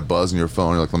 then you get a buzz in your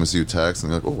phone. You're like, let me see you text,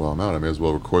 and you're like, oh well, I'm out. I may as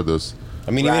well record this.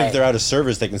 I mean, even Right. if they're out of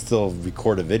service, they can still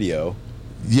record a video.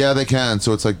 Yeah, they can.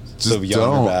 So it's like, just So Yonder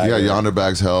don't. Bag Yeah, or- Yonder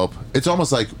Bags help. It's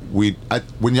almost like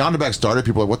when Yonder Bag started,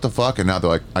 people were like, what the fuck? And now they're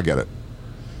like, I get it.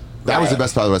 That was the Right.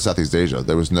 best part about Southeast Asia.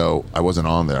 I wasn't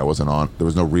on there. There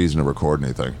was no reason to record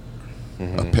anything.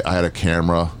 I had a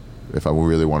camera if I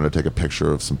really wanted to take a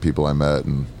picture of some people I met,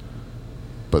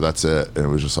 but that's it. And it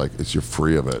was just like, you're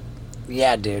free of it.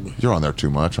 Yeah, dude. You're on there too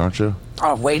much, aren't you?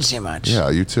 Oh, way too much. Yeah,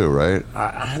 you too, right?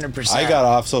 100%. I got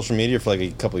off social media for like a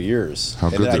couple of years, How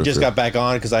and good then I did it just feel? got back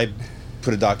on because I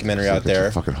put a documentary out Get your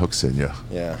there. fucking hooks in you.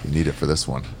 Yeah. You need it for this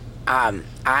one. I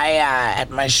at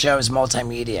my show is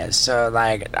multimedia, so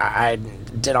like I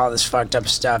did all this fucked up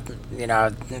stuff,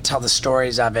 and tell the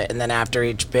stories of it, and then after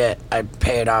each bit, I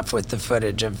pay it off with the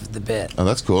footage of the bit. Oh,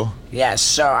 that's cool. Yeah,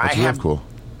 so That's I real have. cool.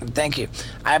 Thank you.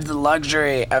 I have the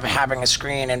luxury of having a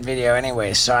screen and video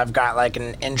anyway, so I've got like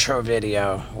an intro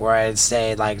video where I'd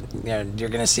say like, you're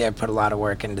gonna see I put a lot of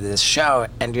work into this show,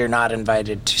 and you're not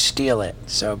invited to steal it.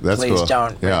 So That's please cool.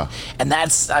 don't. Yeah. And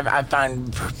that's I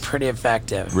find pretty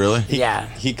effective. Really? Yeah.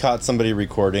 He caught somebody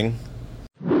recording.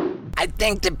 I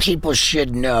think that people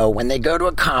should know when they go to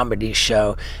a comedy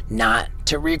show not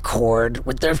to record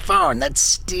with their phone. That's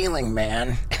stealing,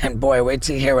 man. And boy, wait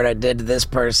till you hear what I did to this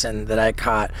person that I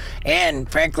caught. And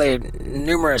frankly,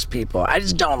 numerous people. I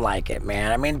just don't like it,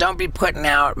 man. I mean, don't be putting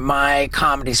out my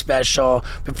comedy special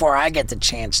before I get the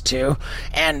chance to.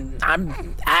 And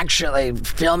I'm actually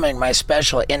filming my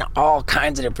special in all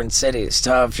kinds of different cities.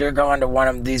 So if you're going to one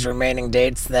of these remaining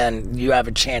dates, then you have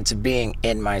a chance of being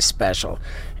in my special.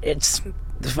 It's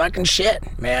the fucking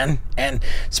shit, man. And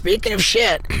speaking of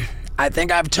shit, I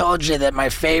think I've told you that my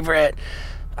favorite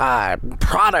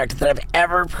product that I've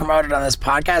ever promoted on this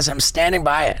podcast, I'm standing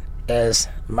by it, is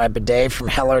my bidet from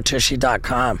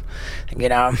HelloTushy.com. You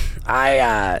know,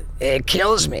 it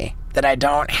kills me that I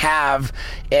don't have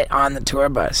it on the tour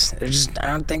bus. I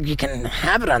don't think you can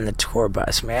have it on the tour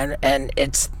bus, man. And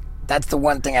that's the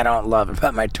one thing I don't love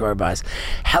about my tour bus.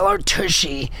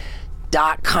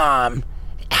 HelloTushy.com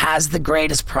has the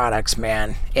greatest products,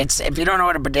 man. If you don't know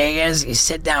what a bidet is, you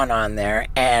sit down on there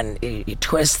and you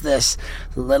twist this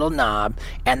little knob,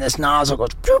 and this nozzle goes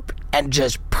boop and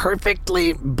just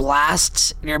perfectly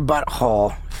blasts your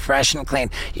butthole fresh and clean.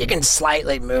 You can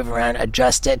slightly move around,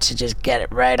 adjust it to just get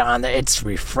it right on there. It's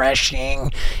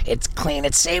refreshing. It's clean.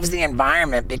 It saves the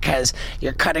environment because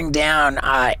you're cutting down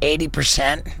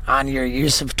 80% on your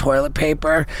use of toilet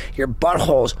paper. Your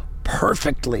butthole's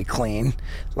perfectly clean,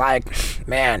 like,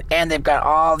 man. And they've got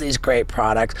all these great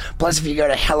products. Plus, if you go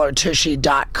to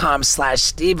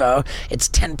hellotushy.com/Stevo, it's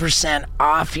 10%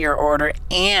 off your order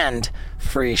and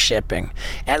free shipping.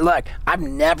 And look, I've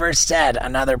never said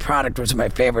another product was my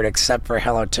favorite except for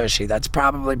Hello Tushy. That's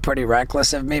probably pretty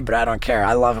reckless of me, but I don't care.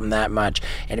 I love them that much.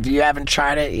 And if you haven't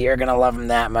tried it, you're going to love them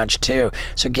that much too.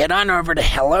 So get on over to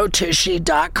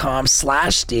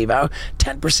hellotushy.com/Stevo,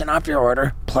 10% off your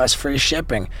order plus free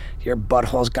shipping. Your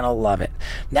butthole's going to love it.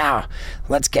 Now,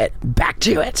 let's get back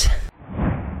to it.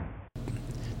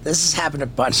 This has happened a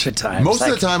bunch of times. Most of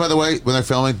the time, by the way, when they're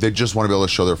filming, they just want to be able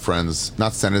to show their friends,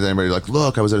 not send it to anybody like,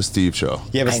 look, I was at a Steve show.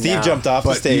 Yeah, but Steve jumped off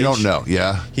the stage. You don't know,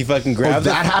 yeah? He fucking grabbed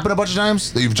that happened a bunch of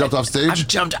times? That you've jumped off stage? I've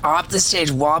jumped off the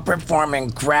stage while performing,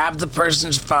 grabbed the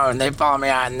person's phone, they follow me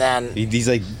out, and then... He's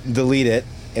like, delete it,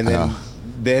 and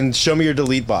then show me your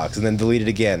delete box, and then delete it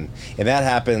again. And that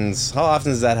happens... How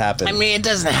often does that happen? I mean, it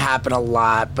doesn't happen a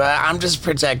lot, but I'm just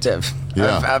protective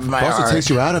of my Plus, art. it takes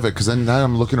you out of it, because then now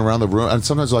I'm looking around the room, and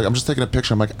sometimes like I'm just taking a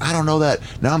picture. I'm like, I don't know that.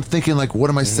 Now I'm thinking, like, what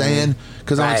am I saying?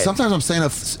 Because like, sometimes I'm saying,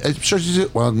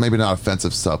 well, maybe not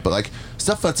offensive stuff, but like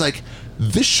stuff that's like,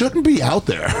 this shouldn't be out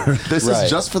there. This is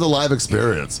just for the live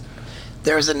experience.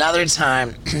 There was another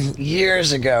time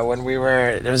years ago when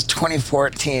it was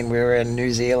 2014, we were in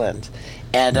New Zealand.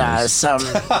 And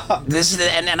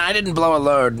and I didn't blow a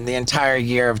load in the entire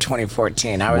year of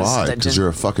 2014. Why? Because you're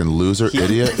a fucking loser,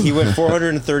 idiot. He went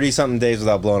 430 something days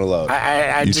without blowing a load.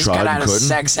 I just got out of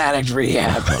sex addict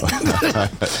rehab.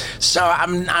 So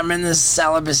I'm in this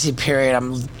celibacy period.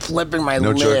 I'm flipping my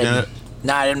lid. No jerk in it?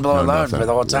 No, I didn't blow a load for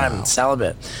the whole time. Wow.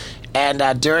 Celibate.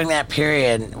 And during that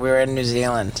period, we were in New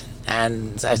Zealand,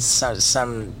 and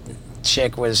some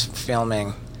chick was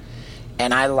filming.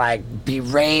 And I like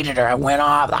berated her. I went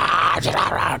off,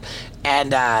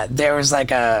 and there was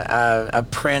like a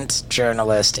print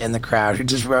journalist in the crowd who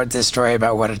just wrote this story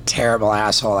about what a terrible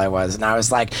asshole I was. And I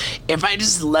was like, if I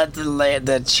just let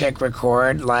the chick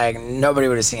record, like nobody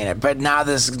would have seen it. But now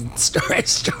this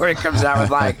story comes out with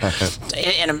like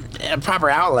in a proper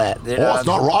outlet. You know? It's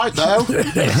not right though.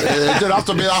 It didn't have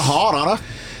to be that hard on her.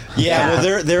 Yeah,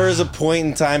 well, there was a point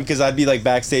in time because I'd be like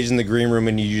backstage in the green room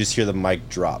and you just hear the mic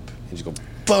drop. And just go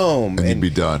boom, and you'd be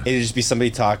done. It'd just be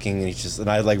somebody talking, and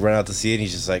I'd like run out to see it, and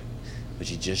he's just like, "Would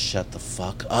you just shut the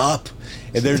fuck up?"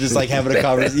 And they're just like having a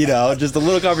conversation, just a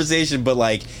little conversation, but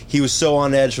like he was so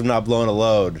on edge from not blowing a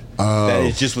load that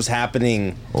it just was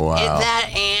happening. Wow. That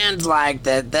and like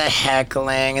the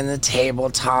heckling and the table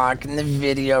talk and the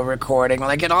video recording,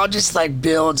 like it all just like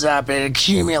builds up and it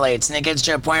accumulates, and it gets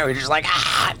to a point where you're just like,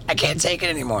 I can't take it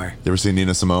anymore. You ever seen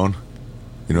Nina Simone?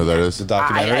 You know who that is? The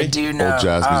documentary? I do know. Old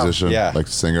jazz musician, yeah. like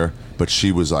singer. But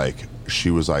she was like,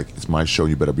 it's my show,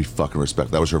 you better be fucking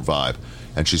respect. That was her vibe.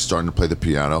 And she's starting to play the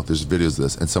piano. There's videos of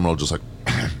this, and someone will just like,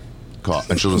 call,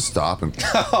 and she'll just stop and.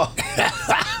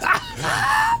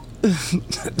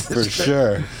 For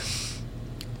sure.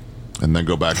 And then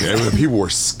go back. People were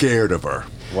scared of her.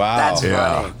 Wow. That's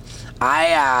funny.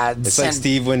 It's like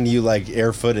Steve when you like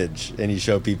air footage and you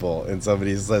show people and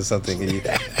somebody says something and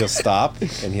he'll stop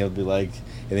and he'll be like,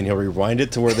 and then he'll rewind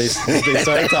it to where they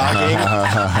start talking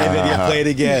and then he'll play it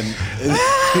again.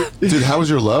 Dude, how was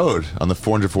your load on the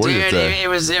 440th Dude, day? it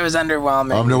was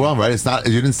underwhelming. Underwhelmed, right? It's not.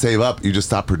 You didn't save up. You just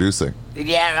stopped producing.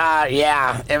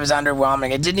 Yeah, it was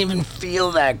underwhelming. It didn't even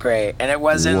feel that great, and it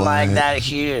wasn't What? like that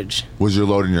huge. Was your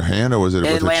load in your hand or was it?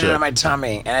 It with a landed chip? on my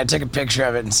tummy, and I took a picture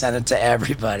of it and sent it to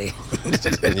everybody.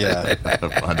 Yeah.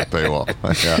 Behind the paywall.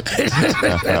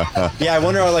 Yeah. Yeah, I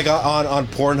wonder like on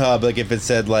Pornhub, like if it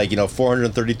said like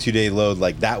 432-day load,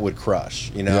 like that would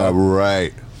crush. Yeah,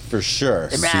 right. For sure.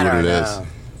 See Man, what I it don't is.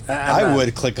 know. I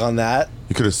would click on that.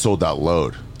 You could have sold that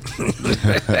load. Turn it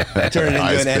into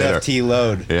Highest an bidder. NFT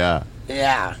load. Yeah.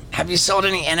 Yeah. Have you sold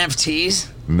any NFTs?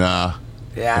 Nah.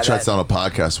 Yeah. I tried selling a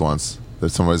podcast once. That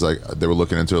somebody's like, they were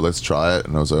looking into it. Let's try it,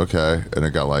 and I was like, okay. And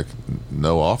it got like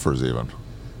no offers even.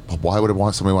 Why would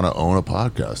somebody want to own a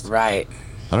podcast? Right.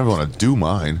 I don't even want to do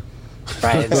mine.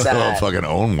 Right. It's I don't that. fucking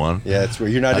own one. Yeah, it's where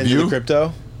you're not Have into you? the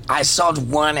crypto. I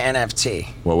sold one NFT.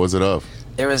 What was it of?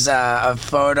 It was a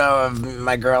photo of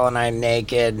my girl and I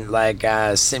naked, like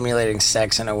simulating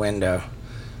sex in a window,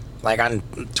 like on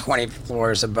 20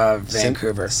 floors above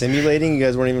Vancouver. Simulating? You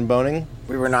guys weren't even boning?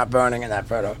 We were not boning in that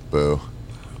photo. Boo.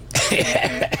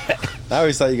 I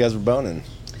always thought you guys were boning.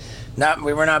 No,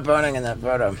 we were not boning in that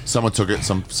photo. Someone took it.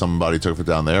 Somebody took it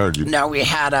down there. Or did you? No, we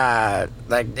had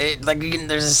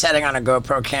there's a setting on a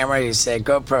GoPro camera. You say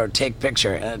GoPro take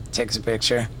picture, and it takes a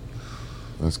picture.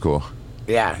 That's cool.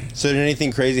 Yeah. So did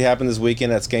anything crazy happen this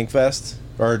weekend at Skankfest?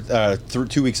 Or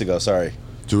 2 weeks ago, sorry.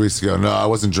 2 weeks ago. No, I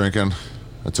wasn't drinking.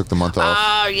 I took the month off.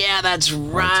 Oh yeah, that's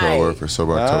right. October for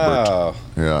sober October.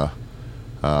 Oh.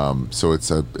 Yeah. So it's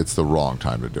the wrong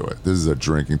time to do it. This is a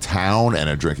drinking town and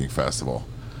a drinking festival.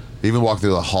 Even walking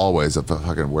through the hallways of the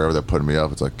fucking wherever they're putting me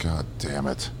up, it's like, God damn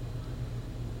it.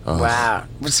 Ugh. Wow.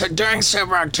 So during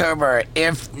Sober October,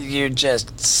 if you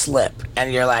just slip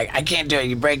and you're like, I can't do it,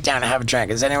 you break down and have a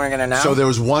drink, is anyone going to know? So there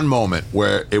was one moment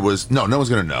where it was no one's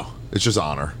gonna know. It's just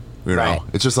honor. You know, Right.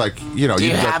 it's just like do you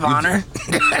have honor?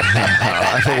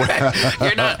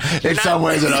 You're not. In some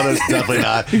ways and others, definitely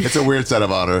not. It's a weird set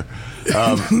of honor.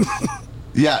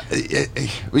 Yeah,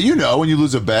 but when you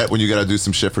lose a bet, when you got to do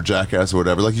some shit for Jackass or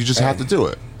whatever, like you just have to do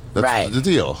it. That's Right. the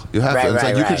deal. You have Right, to. It's right,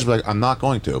 like you right. could just be like, I'm not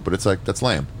going to, but it's like that's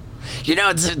lame. You know,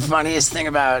 it's the funniest thing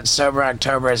about Sober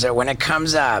October is that when it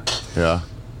comes up, Yeah.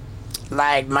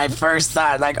 like my first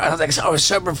thought, like I was like, I was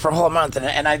sober for a whole month,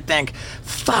 and I think,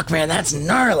 fuck, man, that's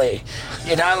gnarly,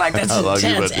 like that's I love you,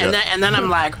 intense. but yeah. And then I'm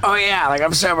like, oh yeah, like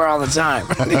I'm sober all the time.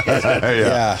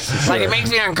 Yeah. for sure. Like it makes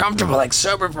me uncomfortable, like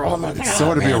sober for a whole month. Like, So oh,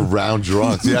 want to be man. around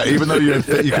drunks. Yeah, even though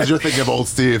because you're thinking of old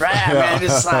Steve. Right, Yeah. man,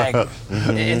 it's like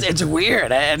it's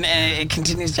weird, and it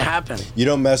continues to happen. You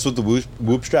don't mess with the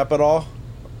whoop strap at all?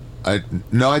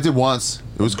 No, I did once.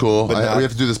 It was cool. But not- We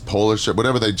have to do this Polish shit,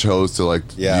 whatever they chose to like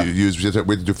Yeah. use. We had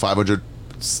to do 500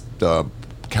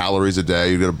 calories a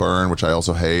day. You got to burn, which I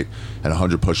also hate, and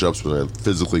 100 push-ups, which I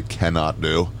physically cannot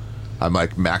do. I'm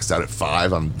like maxed out at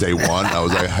 5 on day one. I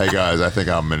was like, hey guys, I think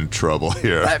I'm in trouble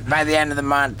here. But by the end of the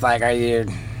month, like, are you?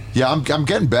 Yeah, I'm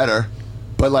getting better,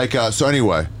 but like so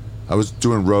anyway. I was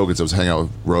doing Rogan's. I was hanging out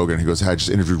with Rogan. He goes, hey, I just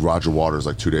interviewed Roger Waters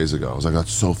like 2 days ago. I was like,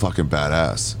 that's so fucking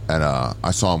badass. And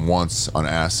I saw him once on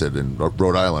acid in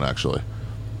Rhode Island, actually.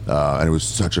 And it was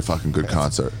such a fucking good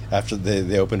concert. After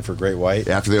they opened for Great White?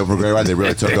 After they opened for Great White, they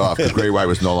really took off because Great White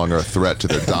was no longer a threat to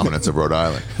the dominance of Rhode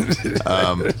Island.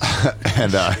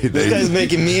 This guy's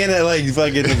making me in it like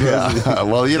fucking... Yeah,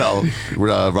 well,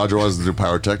 Roger Waters do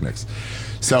pyrotechnics.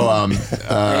 So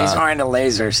He's more into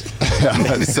lasers.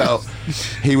 so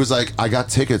he was like, I got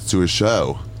tickets to his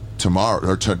show tomorrow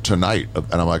or tonight,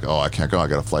 and I'm like, oh, I can't go. I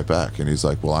got a flight back. And he's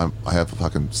like, well, I have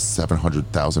fucking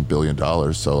 $700,000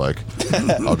 billion, so like,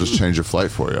 I'll just change your flight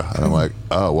for you. And I'm like,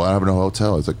 oh, well, I have no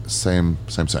hotel. He's like, same.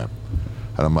 And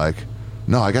I'm like,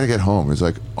 no, I got to get home. He's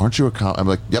like, aren't you a I'm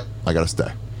like, yep, I got to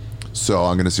stay. So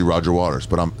I'm gonna see Roger Waters,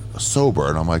 but I'm sober,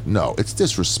 and I'm like, no, it's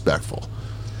disrespectful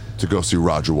to go see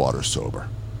Roger Waters sober.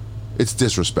 It's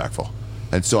disrespectful.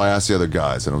 And so I asked the other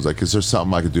guys, and I was like, is there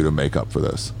something I could do to make up for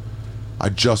this? I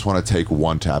just want to take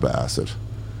 1 tab of acid.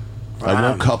 I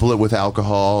won't couple it with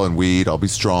alcohol and weed. I'll be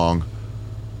strong.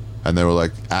 And they were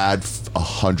like, add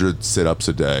 100 sit-ups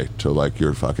a day to like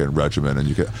your fucking regimen, and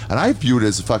you can. And I view it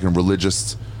as a fucking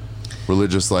religious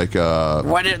like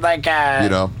What it like?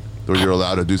 where you're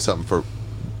allowed to do something for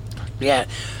Yeah.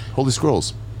 Holy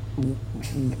Scrolls.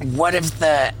 What if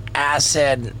the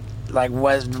acid like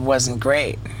wasn't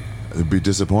great? It'd be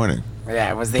disappointing.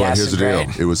 Yeah, it was the But acid here's the deal.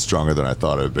 great? It was stronger than I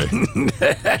thought it would be.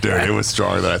 Dude, it was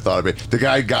stronger than I thought it'd be. The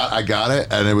guy I got it,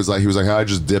 and it was like, he was like, I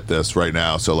just dip this right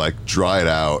now, so like dry it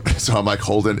out. So I'm like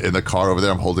holding in the car over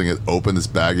there, I'm holding it open, this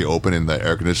baggie open in the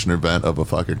air conditioner vent of a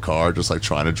fucking car, just like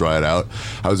trying to dry it out.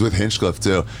 I was with Hinchcliffe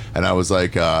too, and I was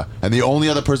like, and the only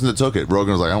other person that took it,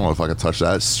 Rogan was like, I don't want to fucking touch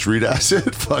that. Street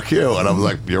acid? Fuck you. And I was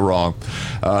like, you're wrong.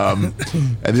 And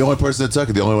the only person that took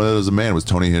it, the only one that was a man, was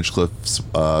Tony Hinchcliffe's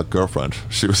girlfriend.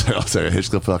 She was like, I'll tell you,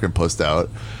 Hinchcliffe fucking pussed out,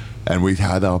 and we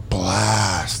had a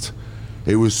blast.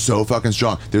 It was so fucking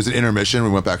strong. There's an intermission, we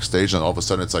went backstage, and all of a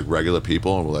sudden it's like regular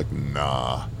people, and we're like,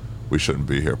 nah, we shouldn't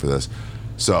be here for this.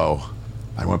 So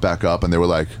I went back up, and they were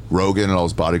like, Rogan and all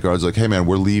his bodyguards like, hey man,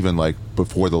 we're leaving like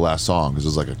before the last song, because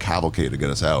there's like a cavalcade to get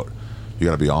us out. You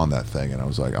gotta be on that thing. And I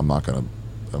was like, I'm not gonna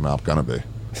be.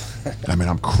 I mean,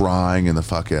 I'm crying in the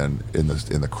fucking in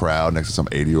the crowd next to some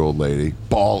 80-year-old lady,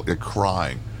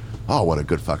 crying. Oh, what a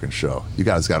good fucking show. You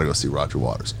guys got to go see Roger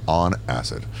Waters on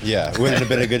acid. Yeah, wouldn't it have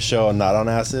been a good show not on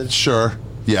acid? Sure.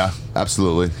 Yeah,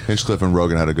 absolutely. Hinchcliffe and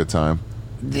Rogan had a good time.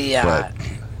 But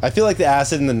I feel like the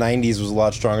acid in the 90s was a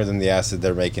lot stronger than the acid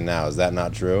they're making now. Is that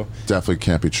not true? Definitely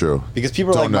can't be true. Because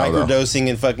people are like microdosing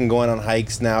and fucking going on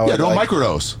hikes now. Yeah, don't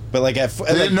microdose. But like, they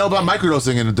didn't know about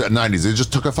microdosing in the 90s. They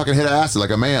just took a fucking hit of acid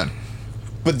like a man.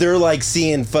 But they're like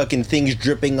seeing fucking things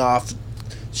dripping off.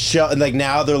 And like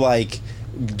now they're like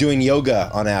doing yoga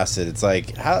on acid. It's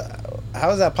like, how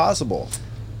is that possible?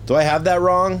 Do I have that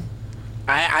wrong?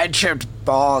 I tripped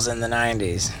balls in the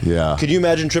 90s. Yeah. Could you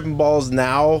imagine tripping balls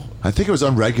now? I think it was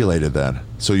unregulated then.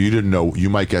 So you didn't know. You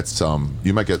might get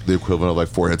the equivalent of like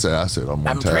 4 hits of acid on one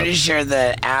I'm tab. pretty sure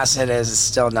that acid is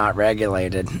still not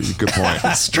regulated. Good point.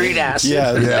 Street acid.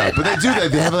 Yeah. But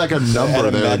they have like a number.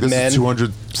 They're like, this is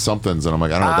 200 somethings. And I'm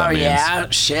like, I don't know what that means. Yeah?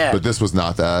 Shit. But this was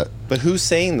not that. But who's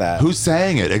saying that? Who's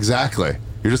saying it? Exactly.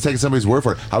 You're just taking somebody's word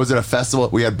for it. I was at a festival.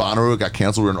 We had Bonnaroo. It got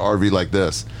canceled. We were in an RV like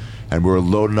this. And we were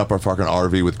loading up our fucking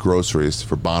RV with groceries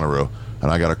for Bonnaroo. And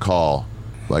I got a call.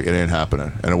 Like, it ain't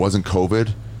happening. And it wasn't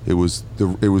COVID. It was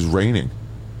raining.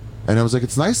 And I was like,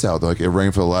 it's nice out. Like, it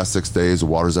rained for the last 6 days. The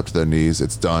water's up to their knees.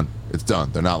 It's done. It's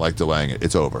done. They're not, like, delaying it.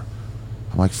 It's over.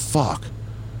 I'm like, fuck.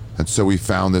 And so we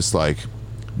found this, like,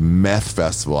 meth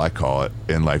festival, I call it,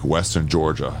 in, like, western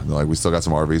Georgia. And, like, we still got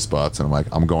some RV spots. And I'm like,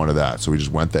 I'm going to that. So we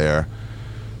just went there.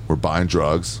 We're buying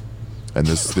drugs. And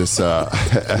this what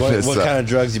kind of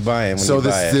drugs you buying when you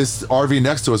buy it? This RV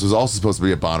next to us was also supposed to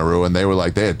be at Bonnaroo, and they were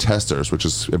like, they had testers, which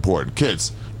is important.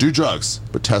 Kids, do drugs,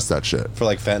 but test that shit. For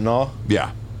like fentanyl?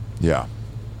 Yeah.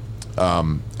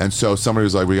 And so somebody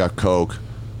was like, we got coke,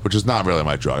 which is not really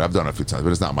my drug. I've done it a few times, but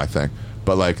it's not my thing.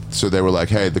 But like, so they were like,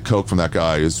 hey, the coke from that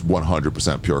guy is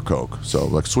 100% pure coke. So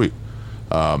like, sweet.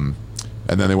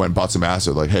 And then they went and bought some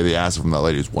acid. Like, hey, the acid from that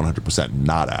lady is 100%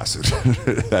 not acid.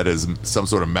 That is some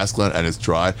sort of mescaline, and it's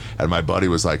dry. And my buddy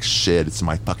was like, shit, it's in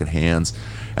my fucking hands.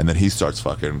 And then he starts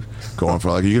fucking going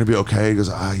for like, are you going to be okay? He goes,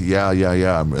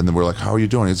 yeah. And then we're like, how are you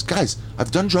doing? He goes, guys,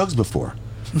 I've done drugs before.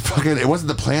 Fucking, it wasn't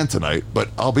the plan tonight, but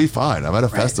I'll be fine. I'm at a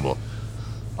festival.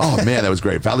 Oh, man, that was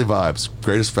great. Valley Vibes,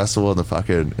 greatest festival in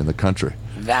the country.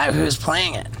 Who's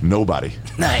playing it? Nobody.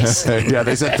 Nice. Yeah,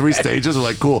 they said 3 stages. We're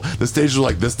like, cool. The stages were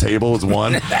like, this table was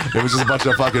one. It was just a bunch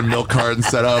of fucking milk cartons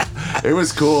set up. It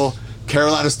was cool.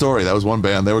 Carolina Story, that was one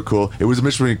band. They were cool. It was a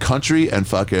mixture between country and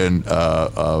fucking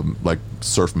like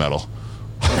surf metal.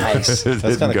 Nice.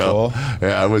 That's kind of cool.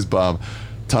 Yeah, it was bomb.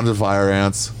 Tons of fire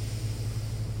ants.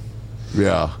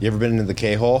 Yeah. You ever been into the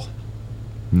K-hole?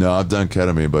 No, I've done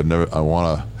ketamine, but never. I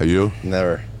wanna. Have you?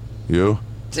 Never. You?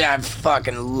 Dude, I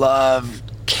fucking love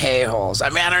K-holes. I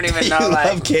mean, I don't even know. You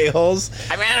love K-holes?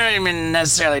 I mean, I don't even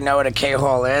necessarily know what a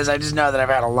K-hole is. I just know that I've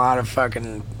had a lot of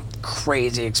fucking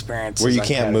crazy experiences. Where you like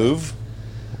can't that. move?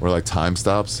 Or like time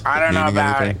stops? I don't know Meaning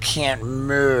about anything? can't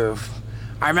move.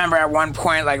 I remember at one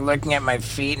point, like, looking at my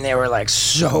feet, and they were, like,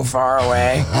 so far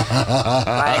away.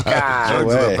 Like,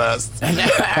 Drugs are the best.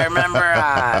 I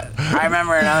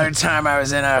remember another time I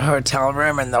was in a hotel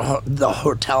room, and the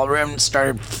hotel room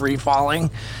started free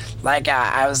falling. Like,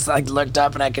 I was, like, looked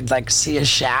up, and I could, like, see a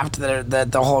shaft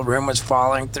that the whole room was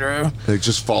falling through. Like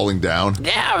just falling down?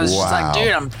 Yeah, I was just like,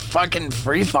 dude, I'm fucking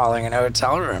free falling in a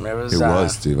hotel room. It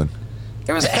was, Steven.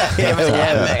 It was epic.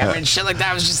 I mean, shit like that.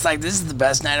 I was just like, this is the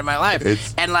best night of my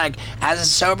life. And like, as a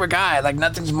sober guy, like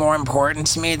nothing's more important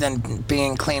to me than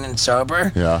being clean and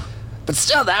sober. Yeah. But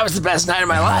still, that was the best night of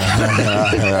my life.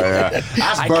 Yeah.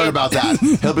 Ask Bird about that.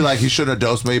 He'll be like, he shouldn't have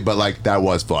dosed me, but like, that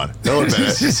was fun. He'll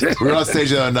admit it. We were on stage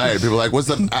the other night, and people were like, what's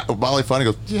the Molly fun? He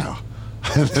goes, yeah.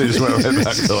 And they just went right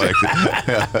back to like,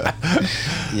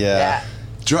 yeah.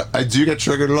 Do you get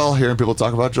triggered at all hearing people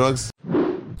talk about drugs?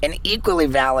 an equally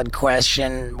valid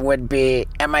question would be,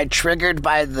 am I triggered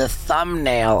by the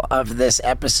thumbnail of this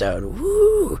episode?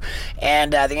 Woo!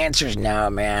 And the answer is no,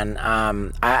 man.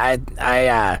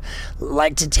 I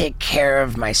like to take care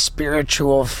of my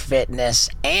spiritual fitness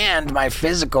and my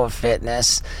physical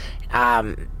fitness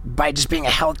by just being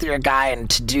a healthier guy, and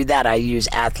to do that I use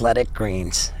Athletic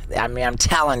Greens. I mean, I'm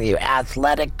telling you,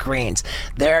 Athletic Greens.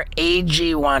 Their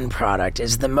AG1 product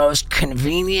is the most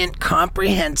convenient,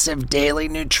 comprehensive daily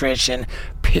nutrition,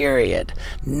 period.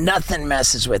 Nothing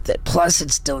messes with it. Plus,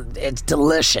 it's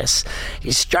delicious.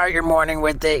 You start your morning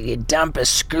with it, you dump a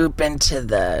scoop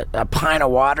into a pint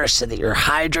of water so that you're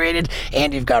hydrated,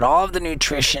 and you've got all of the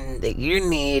nutrition that you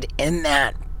need in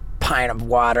that pint of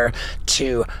water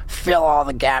to fill all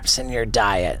the gaps in your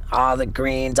diet. All the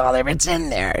greens, it's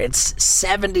in there. It's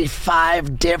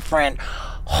 75 different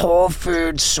whole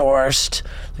food sourced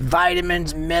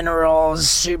vitamins, minerals,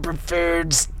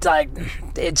 superfoods. Like,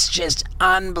 it's just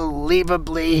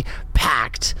unbelievably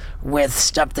packed with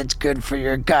stuff that's good for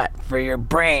your gut, for your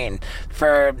brain,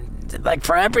 for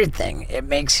everything. It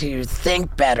makes you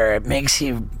think better. It makes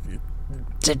you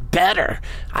better.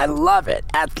 I love it.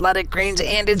 Athletic Greens,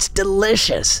 and it's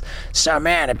delicious. So,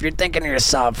 man, if you're thinking to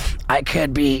yourself, I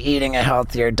could be eating a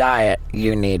healthier diet,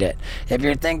 you need it. If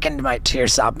you're thinking to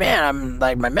yourself, man, I'm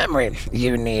like my memory,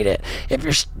 you need it. If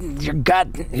your gut,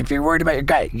 if you're worried about your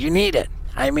gut, you need it.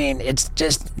 I mean, it's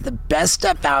just the best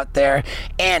stuff out there.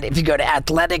 And if you go to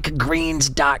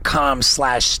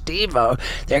athleticgreens.com/Stevo,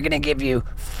 they're going to give you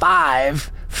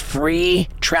 5 free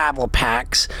travel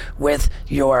packs with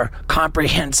your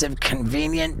comprehensive,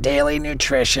 convenient daily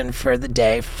nutrition for the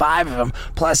day, 5 of them,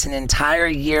 plus an entire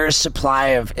year's supply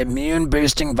of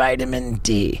immune-boosting vitamin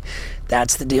D.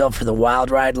 That's the deal for the Wild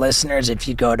Ride listeners. If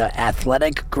you go to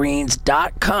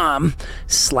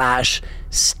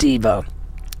athleticgreens.com/Stevo,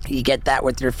 you get that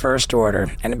with your first order.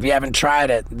 And if you haven't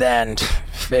tried it, then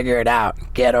figure it out.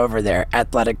 Get over there,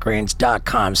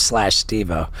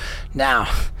 athleticgreens.com/Stevo. Now,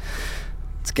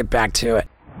 let's get back to it.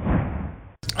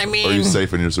 I mean, are you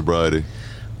safe in your sobriety?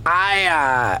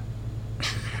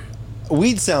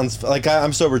 Weed sounds like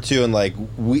I'm sober too, and like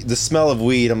the smell of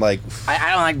weed, I'm like,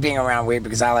 I don't like being around weed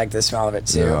because I like the smell of it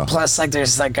too. Yeah. Plus, like,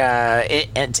 there's like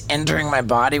it's entering my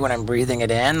body when I'm breathing it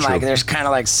in. True. Like, there's kind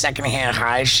of like secondhand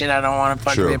high shit I don't want to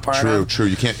fucking be a part of. True.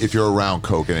 You can't, if you're around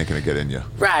coke, it ain't gonna get in you.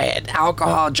 Right.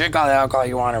 Alcohol, drink all the alcohol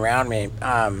you want around me.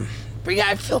 But yeah,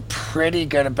 I feel pretty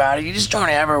good about it. You just don't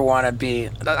ever want to be...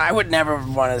 I would never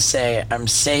want to say I'm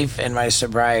safe in my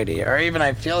sobriety, or even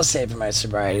I feel safe in my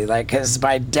sobriety. Like, because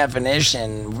by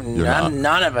definition,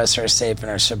 none of us are safe in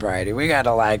our sobriety. We got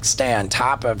to, like, stay on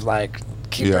top of, like,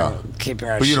 keeping our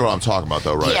But you know what I'm talking about,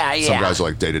 though, right? Yeah. Some guys are,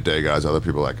 like, day-to-day guys. Other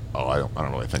people are like, oh, I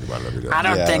don't really think about it every day. I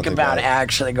don't think about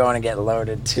actually going to get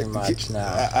loaded too much, no.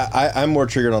 I'm more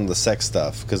triggered on the sex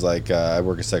stuff, because, like, I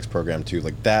work a sex program, too.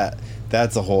 Like,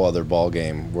 that's a whole other ball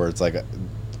game where it's like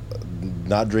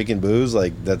not drinking booze,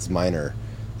 like that's minor.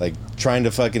 Like trying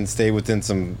to fucking stay within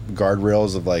some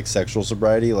guardrails of like sexual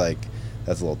sobriety, like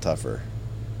that's a little tougher.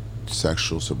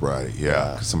 Sexual sobriety,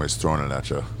 yeah. 'Cause somebody's throwing it at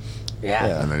you.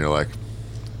 Yeah. And then you're like,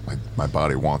 my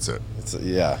body wants it.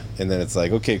 And then it's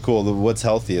like, okay, cool. What's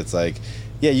healthy? It's like,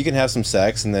 yeah, you can have some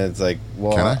sex, and then it's like,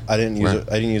 well, I didn't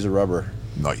use a rubber.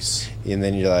 Nice. And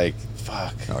then you're like,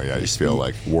 fuck. Oh yeah, you just feel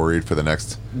like worried for the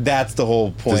next. That's the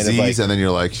whole point disease, of like, and then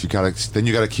you're like, you gotta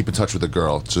keep in touch with the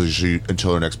girl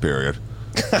until her next period.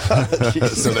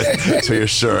 so you're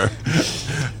sure.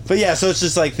 But yeah, so it's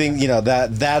just like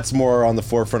that's more on the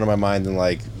forefront of my mind than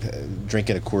like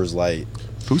drinking a Coors Light.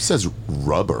 Who says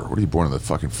rubber? What are you born in the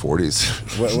fucking 40s?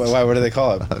 What do they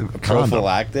call it?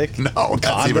 Prophylactic? No,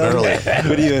 that's even earlier.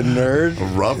 What are you, a nerd?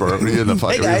 Rubber? What are you in the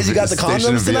fucking? Hey guys, you got the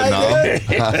condoms tonight? I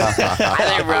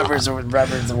think rubber's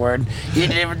the word.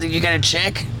 You got a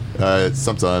chick?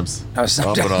 Sometimes. Oh,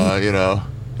 sometimes.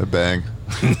 But a bang.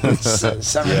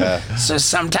 So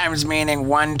sometimes meaning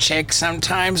one chick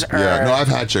sometimes? Or... Yeah, no, I've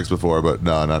had chicks before, but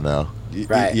no, not now.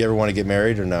 Right. You ever want to get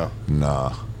married or no?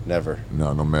 Nah. Never.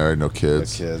 No married, no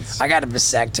kids. I got a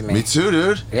vasectomy. Me too,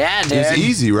 dude. Yeah, dude. It's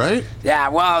easy, right? Yeah,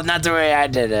 well, not the way I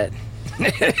did it.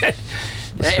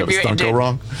 Stunt go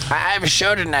wrong? I have a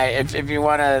show tonight if you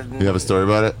want to... You have a story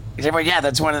about it? Well, yeah,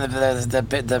 that's one of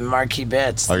the marquee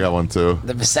bits. I got one too.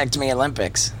 The vasectomy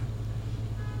Olympics.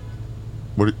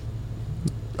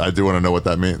 I do want to know what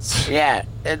that means. Yeah,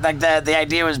 the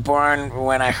idea was born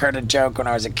when I heard a joke when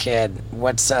I was a kid.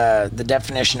 What's the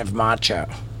definition of macho?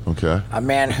 Okay. A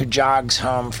man who jogs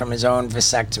home from his own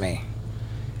vasectomy.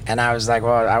 And I was like,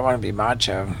 well, I want to be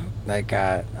macho. Like,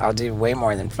 I'll do way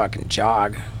more than fucking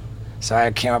jog. So I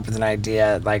came up with an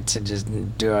idea, like, to just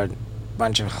do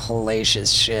bunch of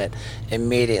hellacious shit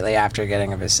immediately after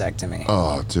getting a vasectomy.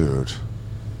 Oh, dude.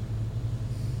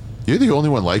 You're the only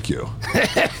one like you.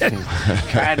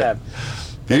 Kind of.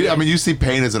 You see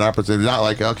pain as an opportunity. Not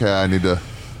like, okay, I need to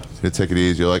take it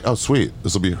easy. You're like, oh, sweet.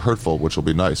 This will be hurtful, which will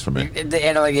be nice for me.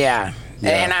 Yeah.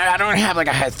 And I don't have like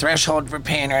a high threshold for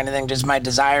pain or anything. Just my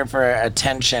desire for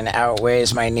attention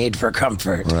outweighs my need for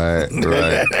comfort. Right.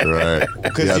 Yeah,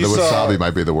 the wasabi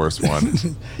might be the worst one.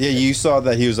 Yeah, you saw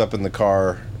that he was up in the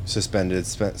car, suspended,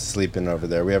 sleeping over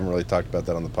there. We haven't really talked about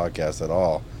that on the podcast at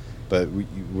all. But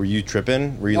were you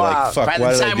tripping? Were you like, fuck, why did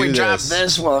I do this? By the time we drop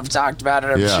this, we'll have talked about it.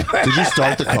 I'm sure. Did you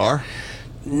start the car?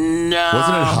 No.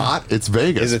 Wasn't it hot? It's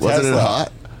Vegas. Wasn't it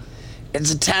hot?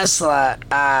 It's a Tesla.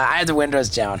 I had the windows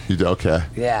down. You do? Okay.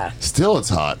 Yeah. Still, it's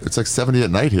hot. It's like 70 at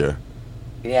night here.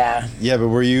 Yeah. Yeah, but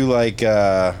were you like...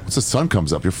 Once the sun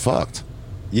comes up, you're fucked.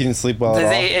 You didn't sleep well at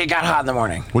all? It got hot in the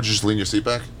morning. Would you just lean your seat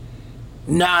back?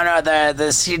 No,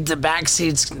 the back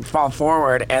seats fall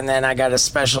forward, and then I got a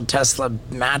special Tesla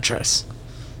mattress.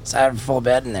 So I have a full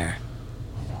bed in there.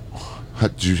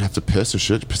 Did you have to piss or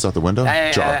shit? Piss out the window?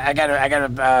 I got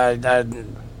a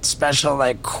special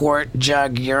like quart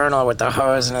jug urinal with a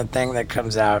hose and a thing that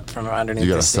comes out from underneath. You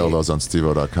gotta the seat. sell those on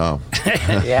Stevo.com.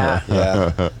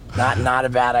 Yeah. Not a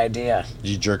bad idea. Did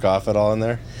you jerk off at all in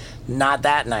there? Not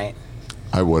that night.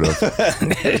 I would have. I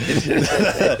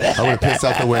would have pissed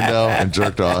out the window and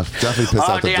jerked off. Definitely pissed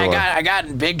out the door. I got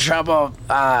in big trouble.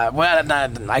 I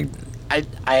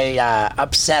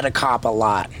upset a cop a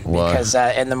lot. Why? Because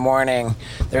in the morning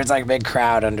there's like a big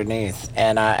crowd underneath,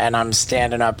 and I'm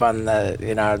standing up on the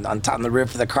on the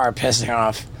roof of the car pissing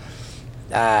off,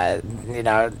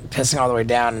 pissing all the way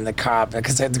down, and the cop,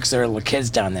 because there were little kids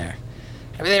down there.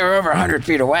 I mean, they were over 100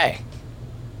 feet away.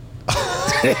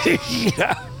 These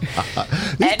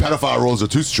pedophile rules are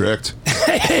too strict.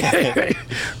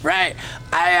 Right.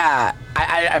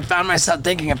 I found myself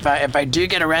thinking, if I do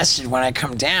get arrested when I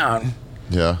come down,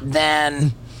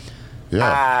 then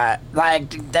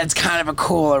like that's kind of a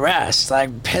cool arrest.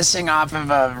 Like pissing off of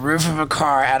a roof of a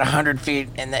car at 100 feet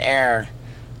in the air.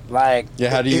 Like,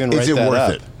 how do you even write that up? Is it worth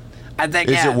it? I think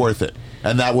Is it worth it?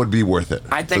 And that would be worth it.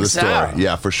 I think for the so. Story.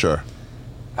 Yeah, for sure.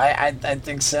 I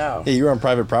think so. Yeah, you were on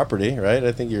private property, right?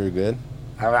 I think you were good.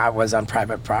 I was on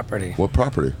private property. What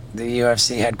property? The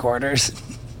UFC headquarters.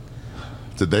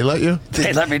 Did they let you?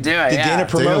 They let me do it. Dana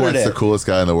promoted Dana White's the coolest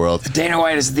guy in the world. Dana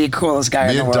White is the coolest guy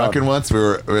in the world. Me and Duncan once,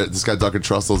 this guy Duncan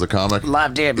Trussell's a comic.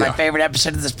 Loved it. My favorite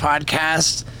episode of this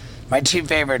podcast, my two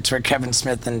favorites were Kevin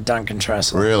Smith and Duncan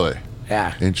Trussell. Really?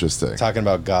 Yeah. Interesting. Talking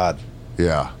about God.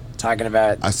 Yeah. Talking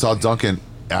about... I saw Duncan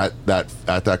at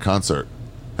that concert,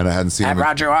 and I hadn't seen him. At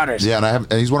Roger Waters. Yeah,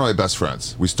 and he's one of my best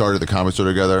friends. We started the Comedy Store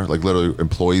together, like literally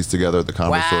employees together at the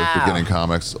Comedy Store, beginning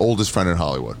comics. Oldest friend in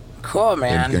Hollywood. Cool,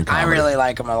 man. In I really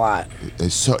like him a lot.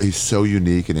 He's so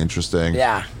unique and interesting.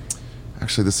 Yeah.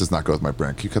 Actually, this does not go with my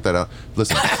brand. Can you cut that out?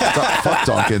 Listen, fuck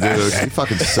Duncan, dude. He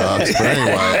fucking sucks. But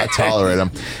anyway, I tolerate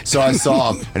him. So I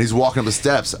saw him, and he's walking up the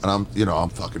steps, and I'm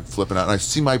fucking flipping out. And I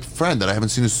see my friend that I haven't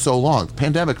seen in so long. The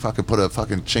pandemic fucking put a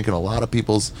fucking chink in a lot of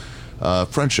people's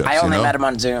friendships. I only met him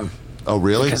on Zoom. Oh,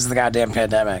 really? Because of the goddamn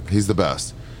pandemic. He's the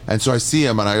best. And so I see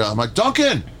him, and I'm like,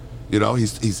 Duncan!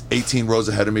 He's 18 rows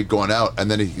ahead of me going out,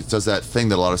 and then he does that thing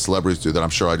that a lot of celebrities do that I'm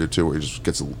sure I do too, where he just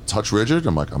gets a touch rigid.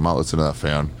 I'm like, I'm not listening to that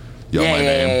fan. Yell my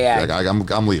name. Yeah.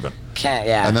 Like, I'm leaving. Can't,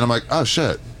 yeah. And then I'm like, oh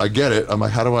shit, I get it. I'm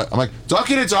like, I'm like,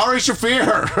 Duncan, it's Ari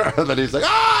Shaffir. And then he's like,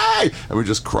 hi! And we're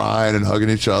just crying and hugging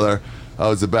each other. Oh, it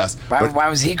was the best. Why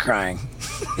was he crying?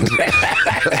 That's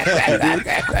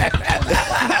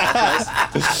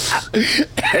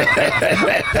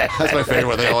my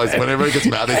favorite. When everybody gets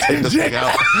mad, they take this thing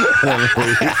out.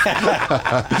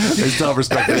 They still have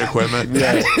respect for the equipment.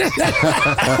 Yeah.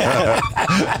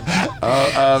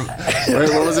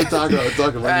 What was it talking about?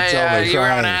 What did you tell me? You were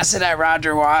on acid at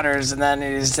Roger Waters, and then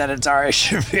he said it's Ari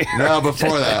Shaffir. No,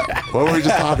 before that. What were we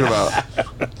just talking about?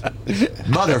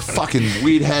 Motherfucking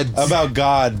weed head. About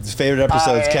God's favorite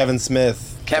episodes, Kevin Smith.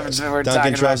 Kevin Smith, we're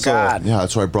Duncan talking Trussell. about God. Yeah,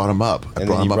 that's why I brought him up. I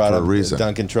brought him up for a reason.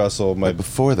 Duncan Trussell,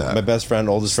 before that, my best friend,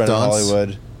 oldest friend in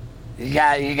Hollywood.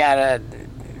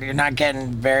 You're not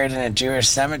getting buried in a Jewish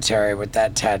cemetery with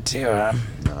that tattoo, huh?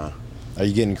 No. Are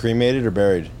you getting cremated or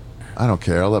buried? I don't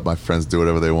care. I'll let my friends do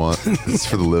whatever they want. It's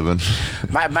for the living.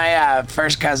 My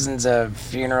first cousin's a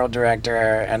funeral director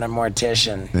and a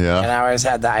mortician. Yeah. And I always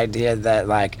had the idea that,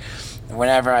 like,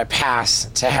 whenever I pass,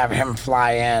 to have him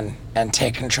fly in and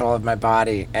take control of my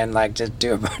body and, like, just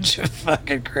do a bunch of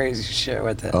fucking crazy shit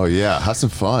with it. Oh, yeah. Have some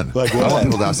fun. Like, I want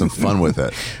people to have some fun with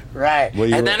it. Right.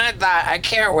 And then I thought, I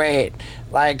can't wait.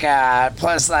 Like,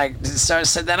 plus, like, so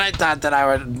then I thought that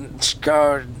I would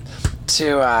go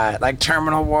to like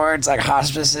terminal wards, like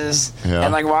hospices, Yeah.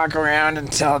 and like walk around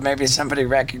until maybe somebody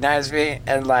recognized me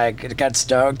and like got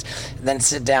stoked, and then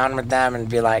sit down with them and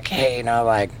be like, hey, you know,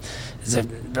 like it's a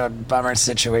bummer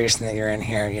situation that you're in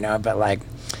here, you know, but like,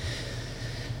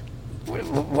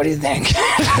 what do you think?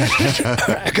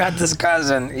 I got this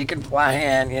cousin. He can fly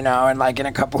in, you know, and like in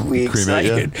a couple weeks. Cremate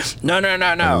you? No.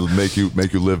 And make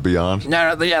you live beyond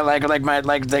No, yeah, like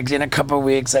in a couple of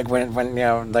weeks, like when you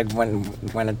know, like when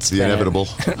it's the finished, inevitable.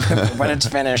 when it's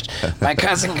finished, my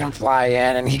cousin can fly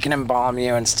in and he can embalm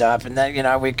you and stuff, and then you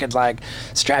know we could like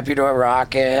strap you to a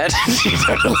rocket,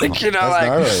 like you know, That's like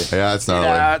gnarly. Yeah, it's not You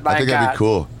know, I like, think that'd be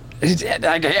cool.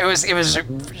 like it was.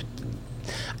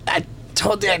 I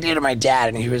told the idea to my dad,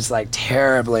 and he was like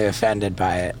terribly offended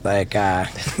by it. Like,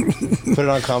 Put it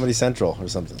on Comedy Central or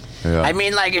something. Yeah. I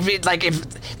mean, like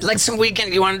if some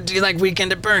weekend, you want to do like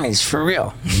Weekend at Bernie's for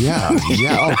real? Yeah, oh,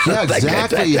 yeah,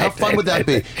 exactly. How fun would that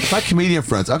be? My comedian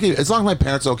friends, okay, as long as my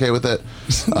parents are okay with it,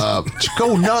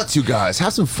 go nuts, you guys.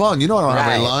 Have some fun. You know I don't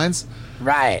have any Right. lines.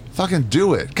 Right. Fucking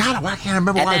do it. God, I can't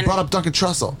remember And why I then- brought up Duncan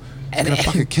Trussell. It's and gonna then-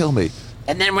 fucking kill me.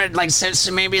 And then when like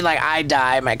so maybe like I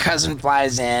die, my cousin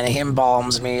flies in, he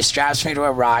embalms me, straps me to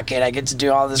a rocket, I get to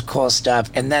do all this cool stuff,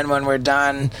 and then when we're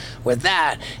done with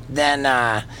that, then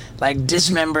like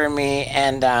dismember me,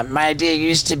 and my idea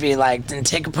used to be like then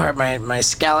take apart my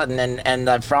skeleton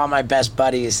and for all my best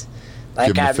buddies, like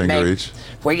Give 'em a I'd finger make, each.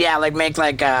 well, yeah, like make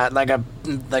like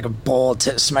a bowl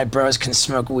so my bros can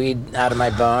smoke weed out of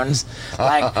my bones.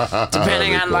 Like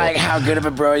depending on cool. like how good of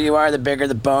a bro you are, the bigger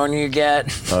the bone you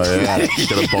get. Oh yeah,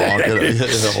 get a bong,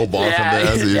 get a whole bong Yeah, from there.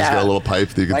 So you just yeah. got a little pipe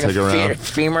that you can Like take around.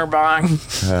 femur bong,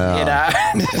 Yeah. you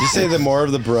know. Did you say the more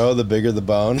of the bro, the bigger the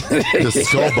bone? The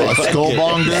skull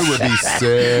bong dude would be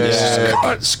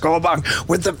sick. Skull bong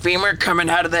with the femur coming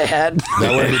out of the head.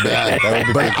 That wouldn't be bad. That would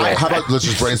be But pretty cool. how about let's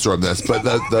just brainstorm this? But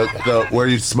the where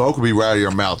you smoke would be right out of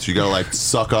your mouth. So you gotta like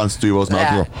suck on Steve-O's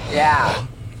mouth. Yeah, and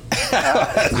go,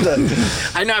 yeah.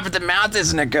 I know, but the mouth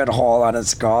isn't a good hole on a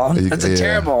skull. That's a yeah.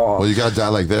 terrible hole. Well, you gotta die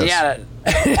like this. Yeah,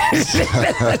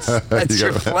 that's You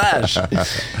your gotta- flesh.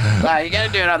 You got to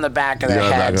do it on the back of the You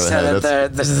gotta head back of the so head,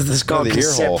 that the skull the can ear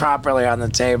sit hole. properly on the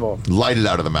table. Light it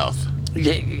out of the mouth.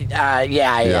 Yeah.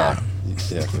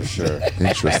 Yeah, for sure.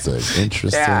 Interesting.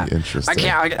 Yeah. Interesting.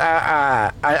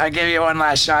 I give you one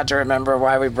last shot to remember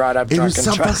why we brought up It was Drunken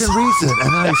some Trust. fucking reason,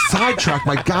 and then I sidetracked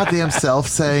my goddamn self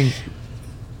saying,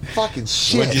 "Fucking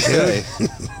shit." What'd you say?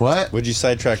 What? Would you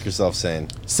sidetrack yourself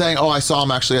saying? Saying, "Oh, I saw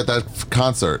him actually at that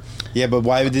concert." Yeah, but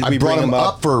why did I we brought bring him him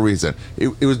up for a reason.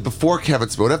 It was before Kevin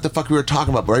Smith. Whatever the fuck we were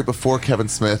talking about, right before Kevin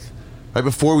Smith, right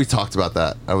before we talked about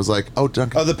that, I was like, "Oh,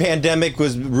 Duncan." Oh, the pandemic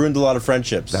ruined a lot of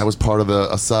friendships. That was part of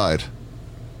the aside.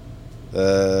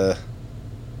 Yeah,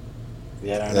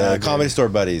 I don't know, dude. Comedy Store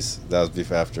Buddies. That was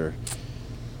before after.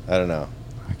 I don't know.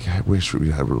 I wish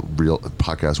we had a real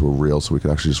podcasts were real, so we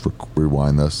could actually just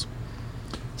rewind this.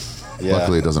 Yeah.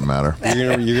 Luckily, it doesn't matter.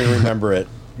 You're gonna remember it.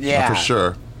 Yeah, For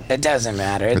sure. It doesn't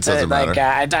matter. It's doesn't like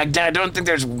matter. I don't think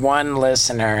there's one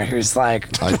listener who's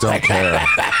like I don't care.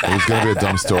 It was gonna be a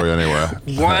dumb story anyway.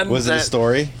 one. Was it a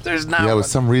story? There's not. Yeah, with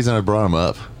some reason I brought him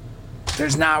up.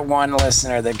 There's not one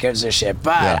listener that gives a shit,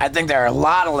 but Yeah. I think there are a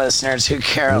lot of listeners who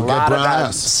care a We'll get lot brown about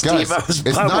ass. Steve-O's Guys,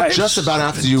 it's butt not wipes. just about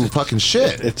after you fucking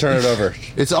shit. Turn it over.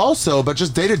 It's also about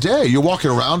just day to day. You're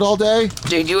walking around all day.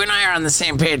 Dude, you and I are on the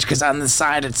same page because on the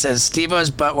side it says Steve-O's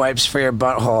butt wipes for your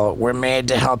butthole were made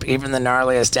to help even the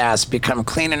gnarliest ass become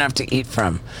clean enough to eat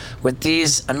from. With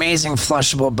these amazing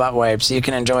flushable butt wipes, you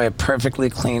can enjoy a perfectly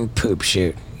clean poop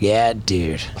shoot. Yeah,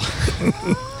 dude.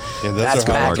 Yeah, That's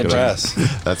our packaging.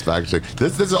 press. That's packaging.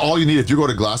 This is all you need. If you go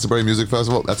to Glastonbury Music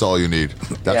Festival, that's all you need.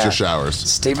 That's Yeah. your showers.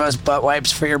 Steve-O's butt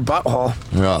wipes for your butthole.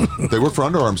 Yeah. They work for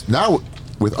underarms. Now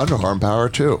with underarm power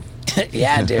too.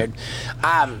 Yeah, dude.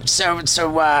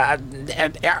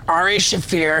 Ari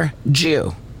Shaffir,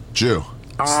 Jew, Jew.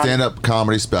 Stand-up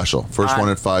comedy special. First one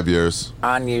in 5 years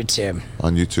on YouTube.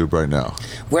 on YouTube right now.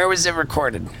 Where was it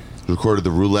recorded? Recorded at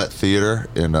the Roulette Theater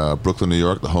in Brooklyn, New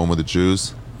York, the home of the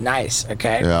Jews. Nice.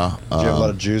 Okay. Yeah. Do you have a lot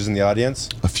of Jews in the audience?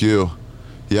 A few.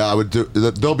 Yeah, I would do.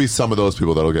 There'll be some of those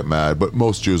people that'll get mad, but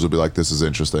most Jews will be like, "This is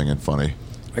interesting and funny."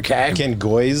 Okay. Can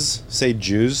goys say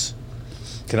Jews?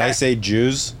 Can I say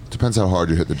Jews? Depends how hard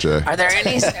you hit the J. Are there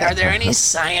any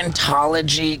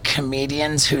Scientology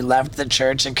comedians who left the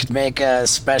church and could make a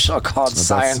special called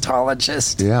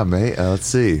Scientologist? Yeah, mate. Let's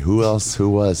see. Who else? Who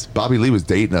was? Bobby Lee was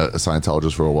dating a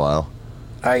Scientologist for a while.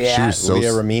 Oh yeah. She was so.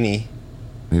 Leah Ramini.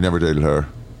 He never dated her,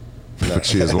 but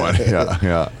she is one. Yeah,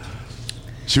 yeah.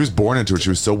 She was born into it. She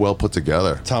was so well put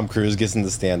together. Tom Cruise gets into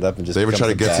stand up and just. They ever try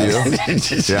to get to you?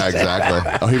 Yeah,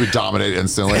 exactly. Oh, he would dominate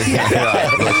instantly. Yeah.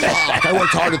 Like, fuck, I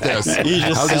worked hard at this. He's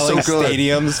just selling so good.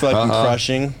 stadiums, fucking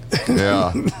crushing.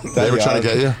 Yeah. They ever try to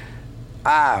get you?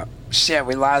 Shit,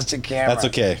 we lost a camera. That's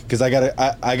okay, because I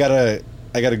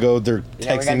gotta go. They're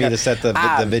texting me to set the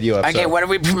video up. Okay, what are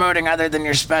we promoting other than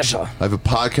your special? I have a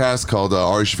podcast called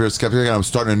Ari Shaffir Skeptic, and I'm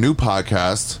starting a new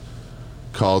podcast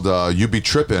called You Be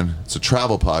Trippin'. It's a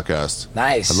travel podcast.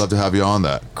 Nice. I'd love to have you on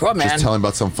that. Cool, man. Just tell me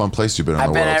about some fun place you've been in the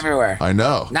world. I've been everywhere. I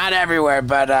know. Not everywhere,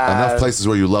 but enough places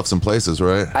where you love some places,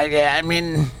 right? I've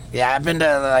been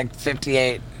to like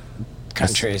 58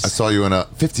 countries. I saw you in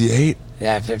 58.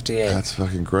 Yeah, 58. That's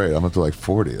fucking great. I'm up to like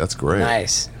 40. That's great.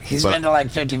 Nice. He's been to like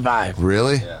 55.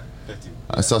 Really? Yeah, 50.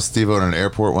 I saw Steve-O in an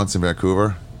airport once in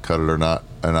Vancouver, cut it or not,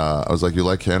 and I was like, "You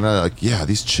like Canada?" Like, yeah,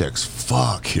 these chicks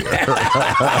fuck here. Like,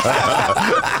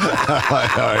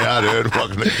 oh yeah, dude,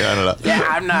 welcome to Canada. Yeah,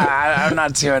 I'm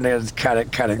not too into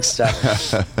cutting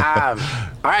stuff. All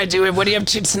right, dude, what are you up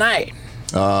to tonight?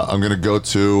 I'm gonna go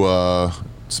to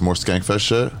some more Skankfest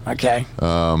shit. Okay.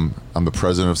 I'm the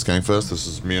president of Skankfest. This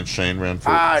is me and Shane ran for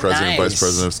president and vice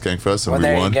president of Skankfest, and well, we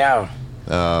there won. You go.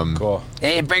 Cool.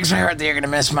 It breaks my heart that you're gonna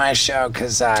miss my show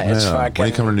because it's fucking. When are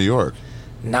you coming to New York?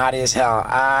 Naughty as hell.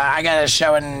 I got a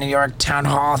show in New York Town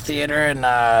Hall Theater in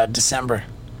December.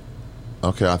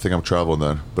 Okay, I think I'm traveling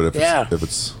then. But if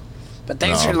it's But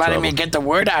thanks for letting me get the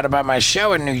word out about my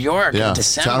show in New York in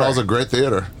December. Town Hall's a great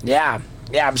theater. Yeah,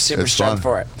 I'm super stoked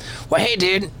for it. Well, hey,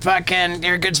 dude, fucking,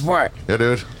 you're a good sport. Yeah,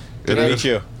 dude. Good to meet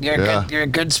you. You're a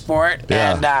good sport,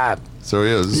 yeah. and so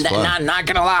he is. Not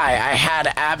gonna lie, I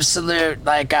had absolute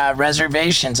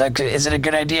reservations. Like, is it a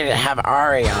good idea to have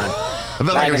Ari on? I'm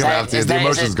not gonna have to. The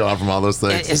emotion's gone from all those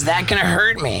things. Is that gonna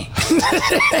hurt me?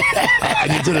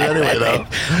 You did it anyway, though.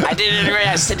 I did it anyway.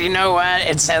 I said, you know what?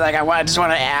 It said I just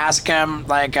want to ask him.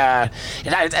 And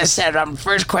I said,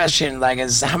 first question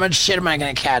is how much shit am I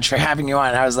gonna catch for having you on?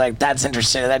 And I was like, that's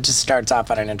interesting. That just starts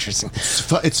off on an interesting.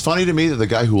 It's funny to me that the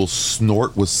guy who will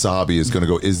snort wasabi is gonna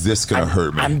go, is this gonna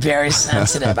hurt me? I'm very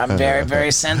sensitive. I'm very, very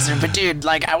sensitive. But dude,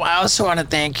 I also want to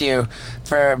thank you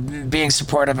for being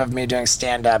supportive of me doing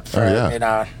stand-up. Are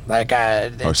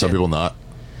some people not?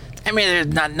 I mean, there's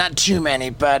not too many,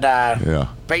 but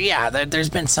there's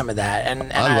been some of that,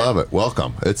 and I love it.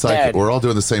 Welcome. It's like, dude, we're all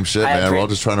doing the same shit, man. We're all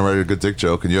just trying to write a good dick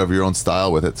joke, and you have your own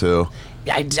style with it too.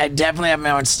 I definitely have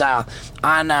my own style.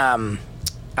 In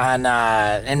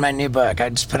my new book, I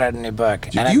just put out a new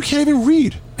book. You can't even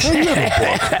read. How do you have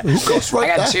a book? Who goes right?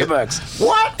 I got 2 books.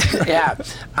 What? Yeah.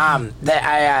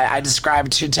 I describe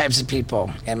 2 types of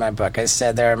people in my book. I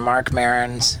said there are Mark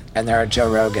Marons and there are Joe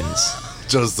Rogans.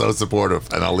 Just so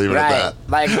supportive, and I'll leave it at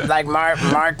that. Like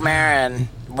Mark Maron,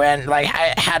 when I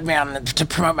had me on to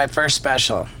promote my first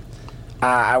special.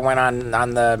 I went on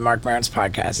the Mark Maron's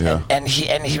podcast, and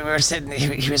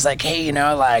he was like, hey,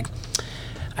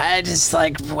 I just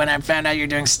when I found out you're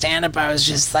doing stand-up, I was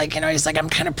just he's like, I'm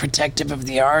kind of protective of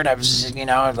the art. I was just, and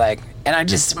I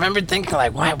just remember thinking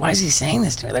why is he saying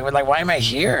this to me? Why am I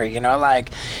here? And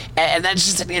that's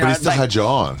just, But he still had you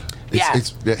on.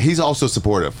 He's also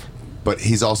supportive. But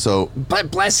he's also... But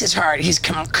bless his heart, he's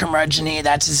curmudgeon-y.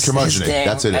 That's his thing.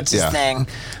 That's his thing.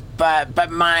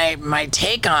 But my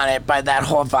take on it, by that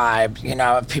whole vibe,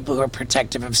 of people who are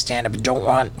protective of stand-up and don't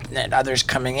want others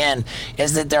coming in,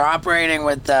 is that they're operating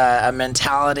with a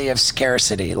mentality of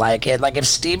scarcity. Like if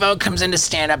Steve-O comes into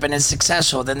stand-up and is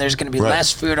successful, then there's going to be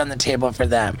less food on the table for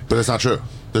them. But that's not true.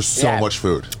 There's so much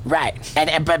food. Right.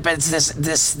 But it's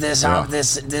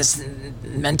this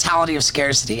mentality of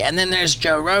scarcity. And then there's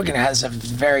Joe Rogan, who has a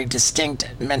very distinct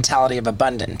mentality of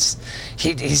abundance.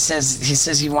 He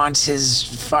says he wants his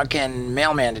fucking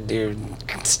mailman to do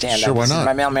stand up. Sure, why not?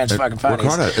 My mailman's fucking funny.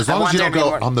 As long as you don't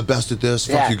go, I'm the best at this,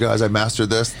 fuck you guys, I mastered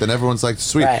this, then everyone's like,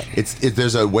 sweet. Right.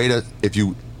 There's a way to, this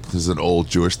is an old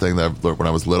Jewish thing that I've learned when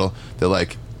I was little, they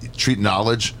treat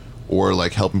knowledge or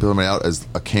helping people out as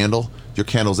a candle. Your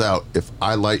candle's out. If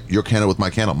I light your candle with my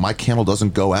candle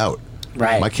doesn't go out.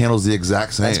 Right. My candle's the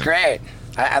exact same. That's great.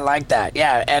 I like that.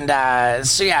 Yeah. And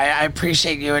I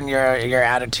appreciate you and your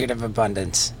attitude of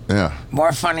abundance. Yeah.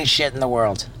 More funny shit in the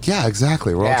world. Yeah,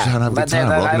 exactly. We're all trying to have a good time.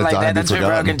 We're all going to die and be That's what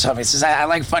Rogan told me. He says, I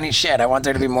like funny shit. I want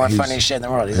there to be more funny shit in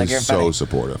the world. He's like, you're so funny.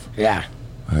 supportive. Yeah.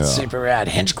 Super rad.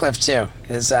 Hinchcliffe, too,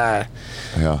 is... Yeah.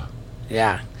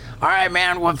 All right,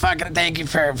 man. Well, fucking thank you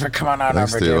for coming on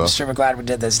over, dude. I'm super glad we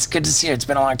did this. It's good to see you. It's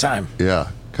been a long time.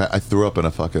 Yeah. I threw up in a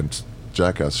fucking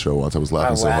Jackass show once. I was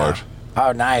laughing so hard.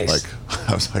 Oh, nice.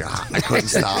 I was like, I couldn't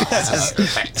stop. I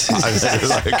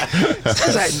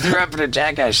threw up at a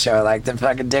Jackass show. Like the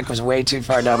fucking dick was way too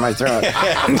far down my throat.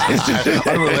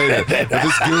 Unrelated. But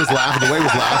this dude was laughing. The way he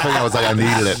was laughing, I was like, I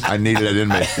needed it. I needed it in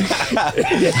me.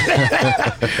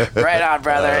 Right on,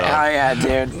 brother. Hell yeah,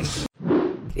 dude.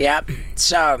 Yep.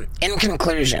 So, in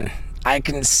conclusion, I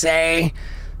can say,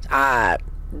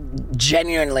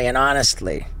 genuinely and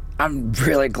honestly, I'm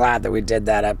really glad that we did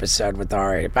that episode with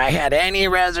Ari. If I had any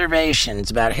reservations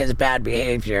about his bad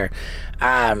behavior,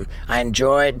 I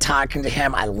enjoyed talking to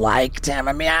him. I liked him.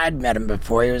 I mean, I'd met him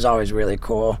before. He was always really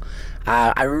cool.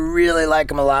 I really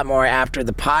like him a lot more after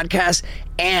the podcast.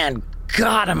 And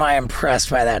God, am I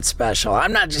impressed by that special.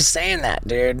 I'm not just saying that,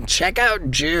 dude. Check out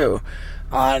Jew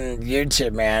on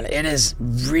YouTube, man. It is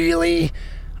really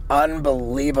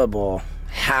unbelievable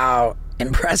how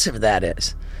impressive that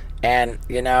is. And,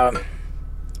 you know,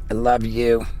 I love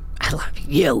you. I love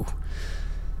you.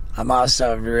 I'm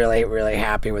also really, really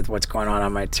happy with what's going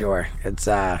on my tour. It's,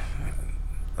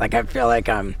 like, I feel like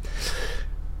I'm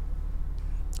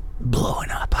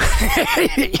blowing up.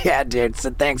 Yeah, dude.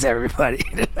 So thanks, everybody.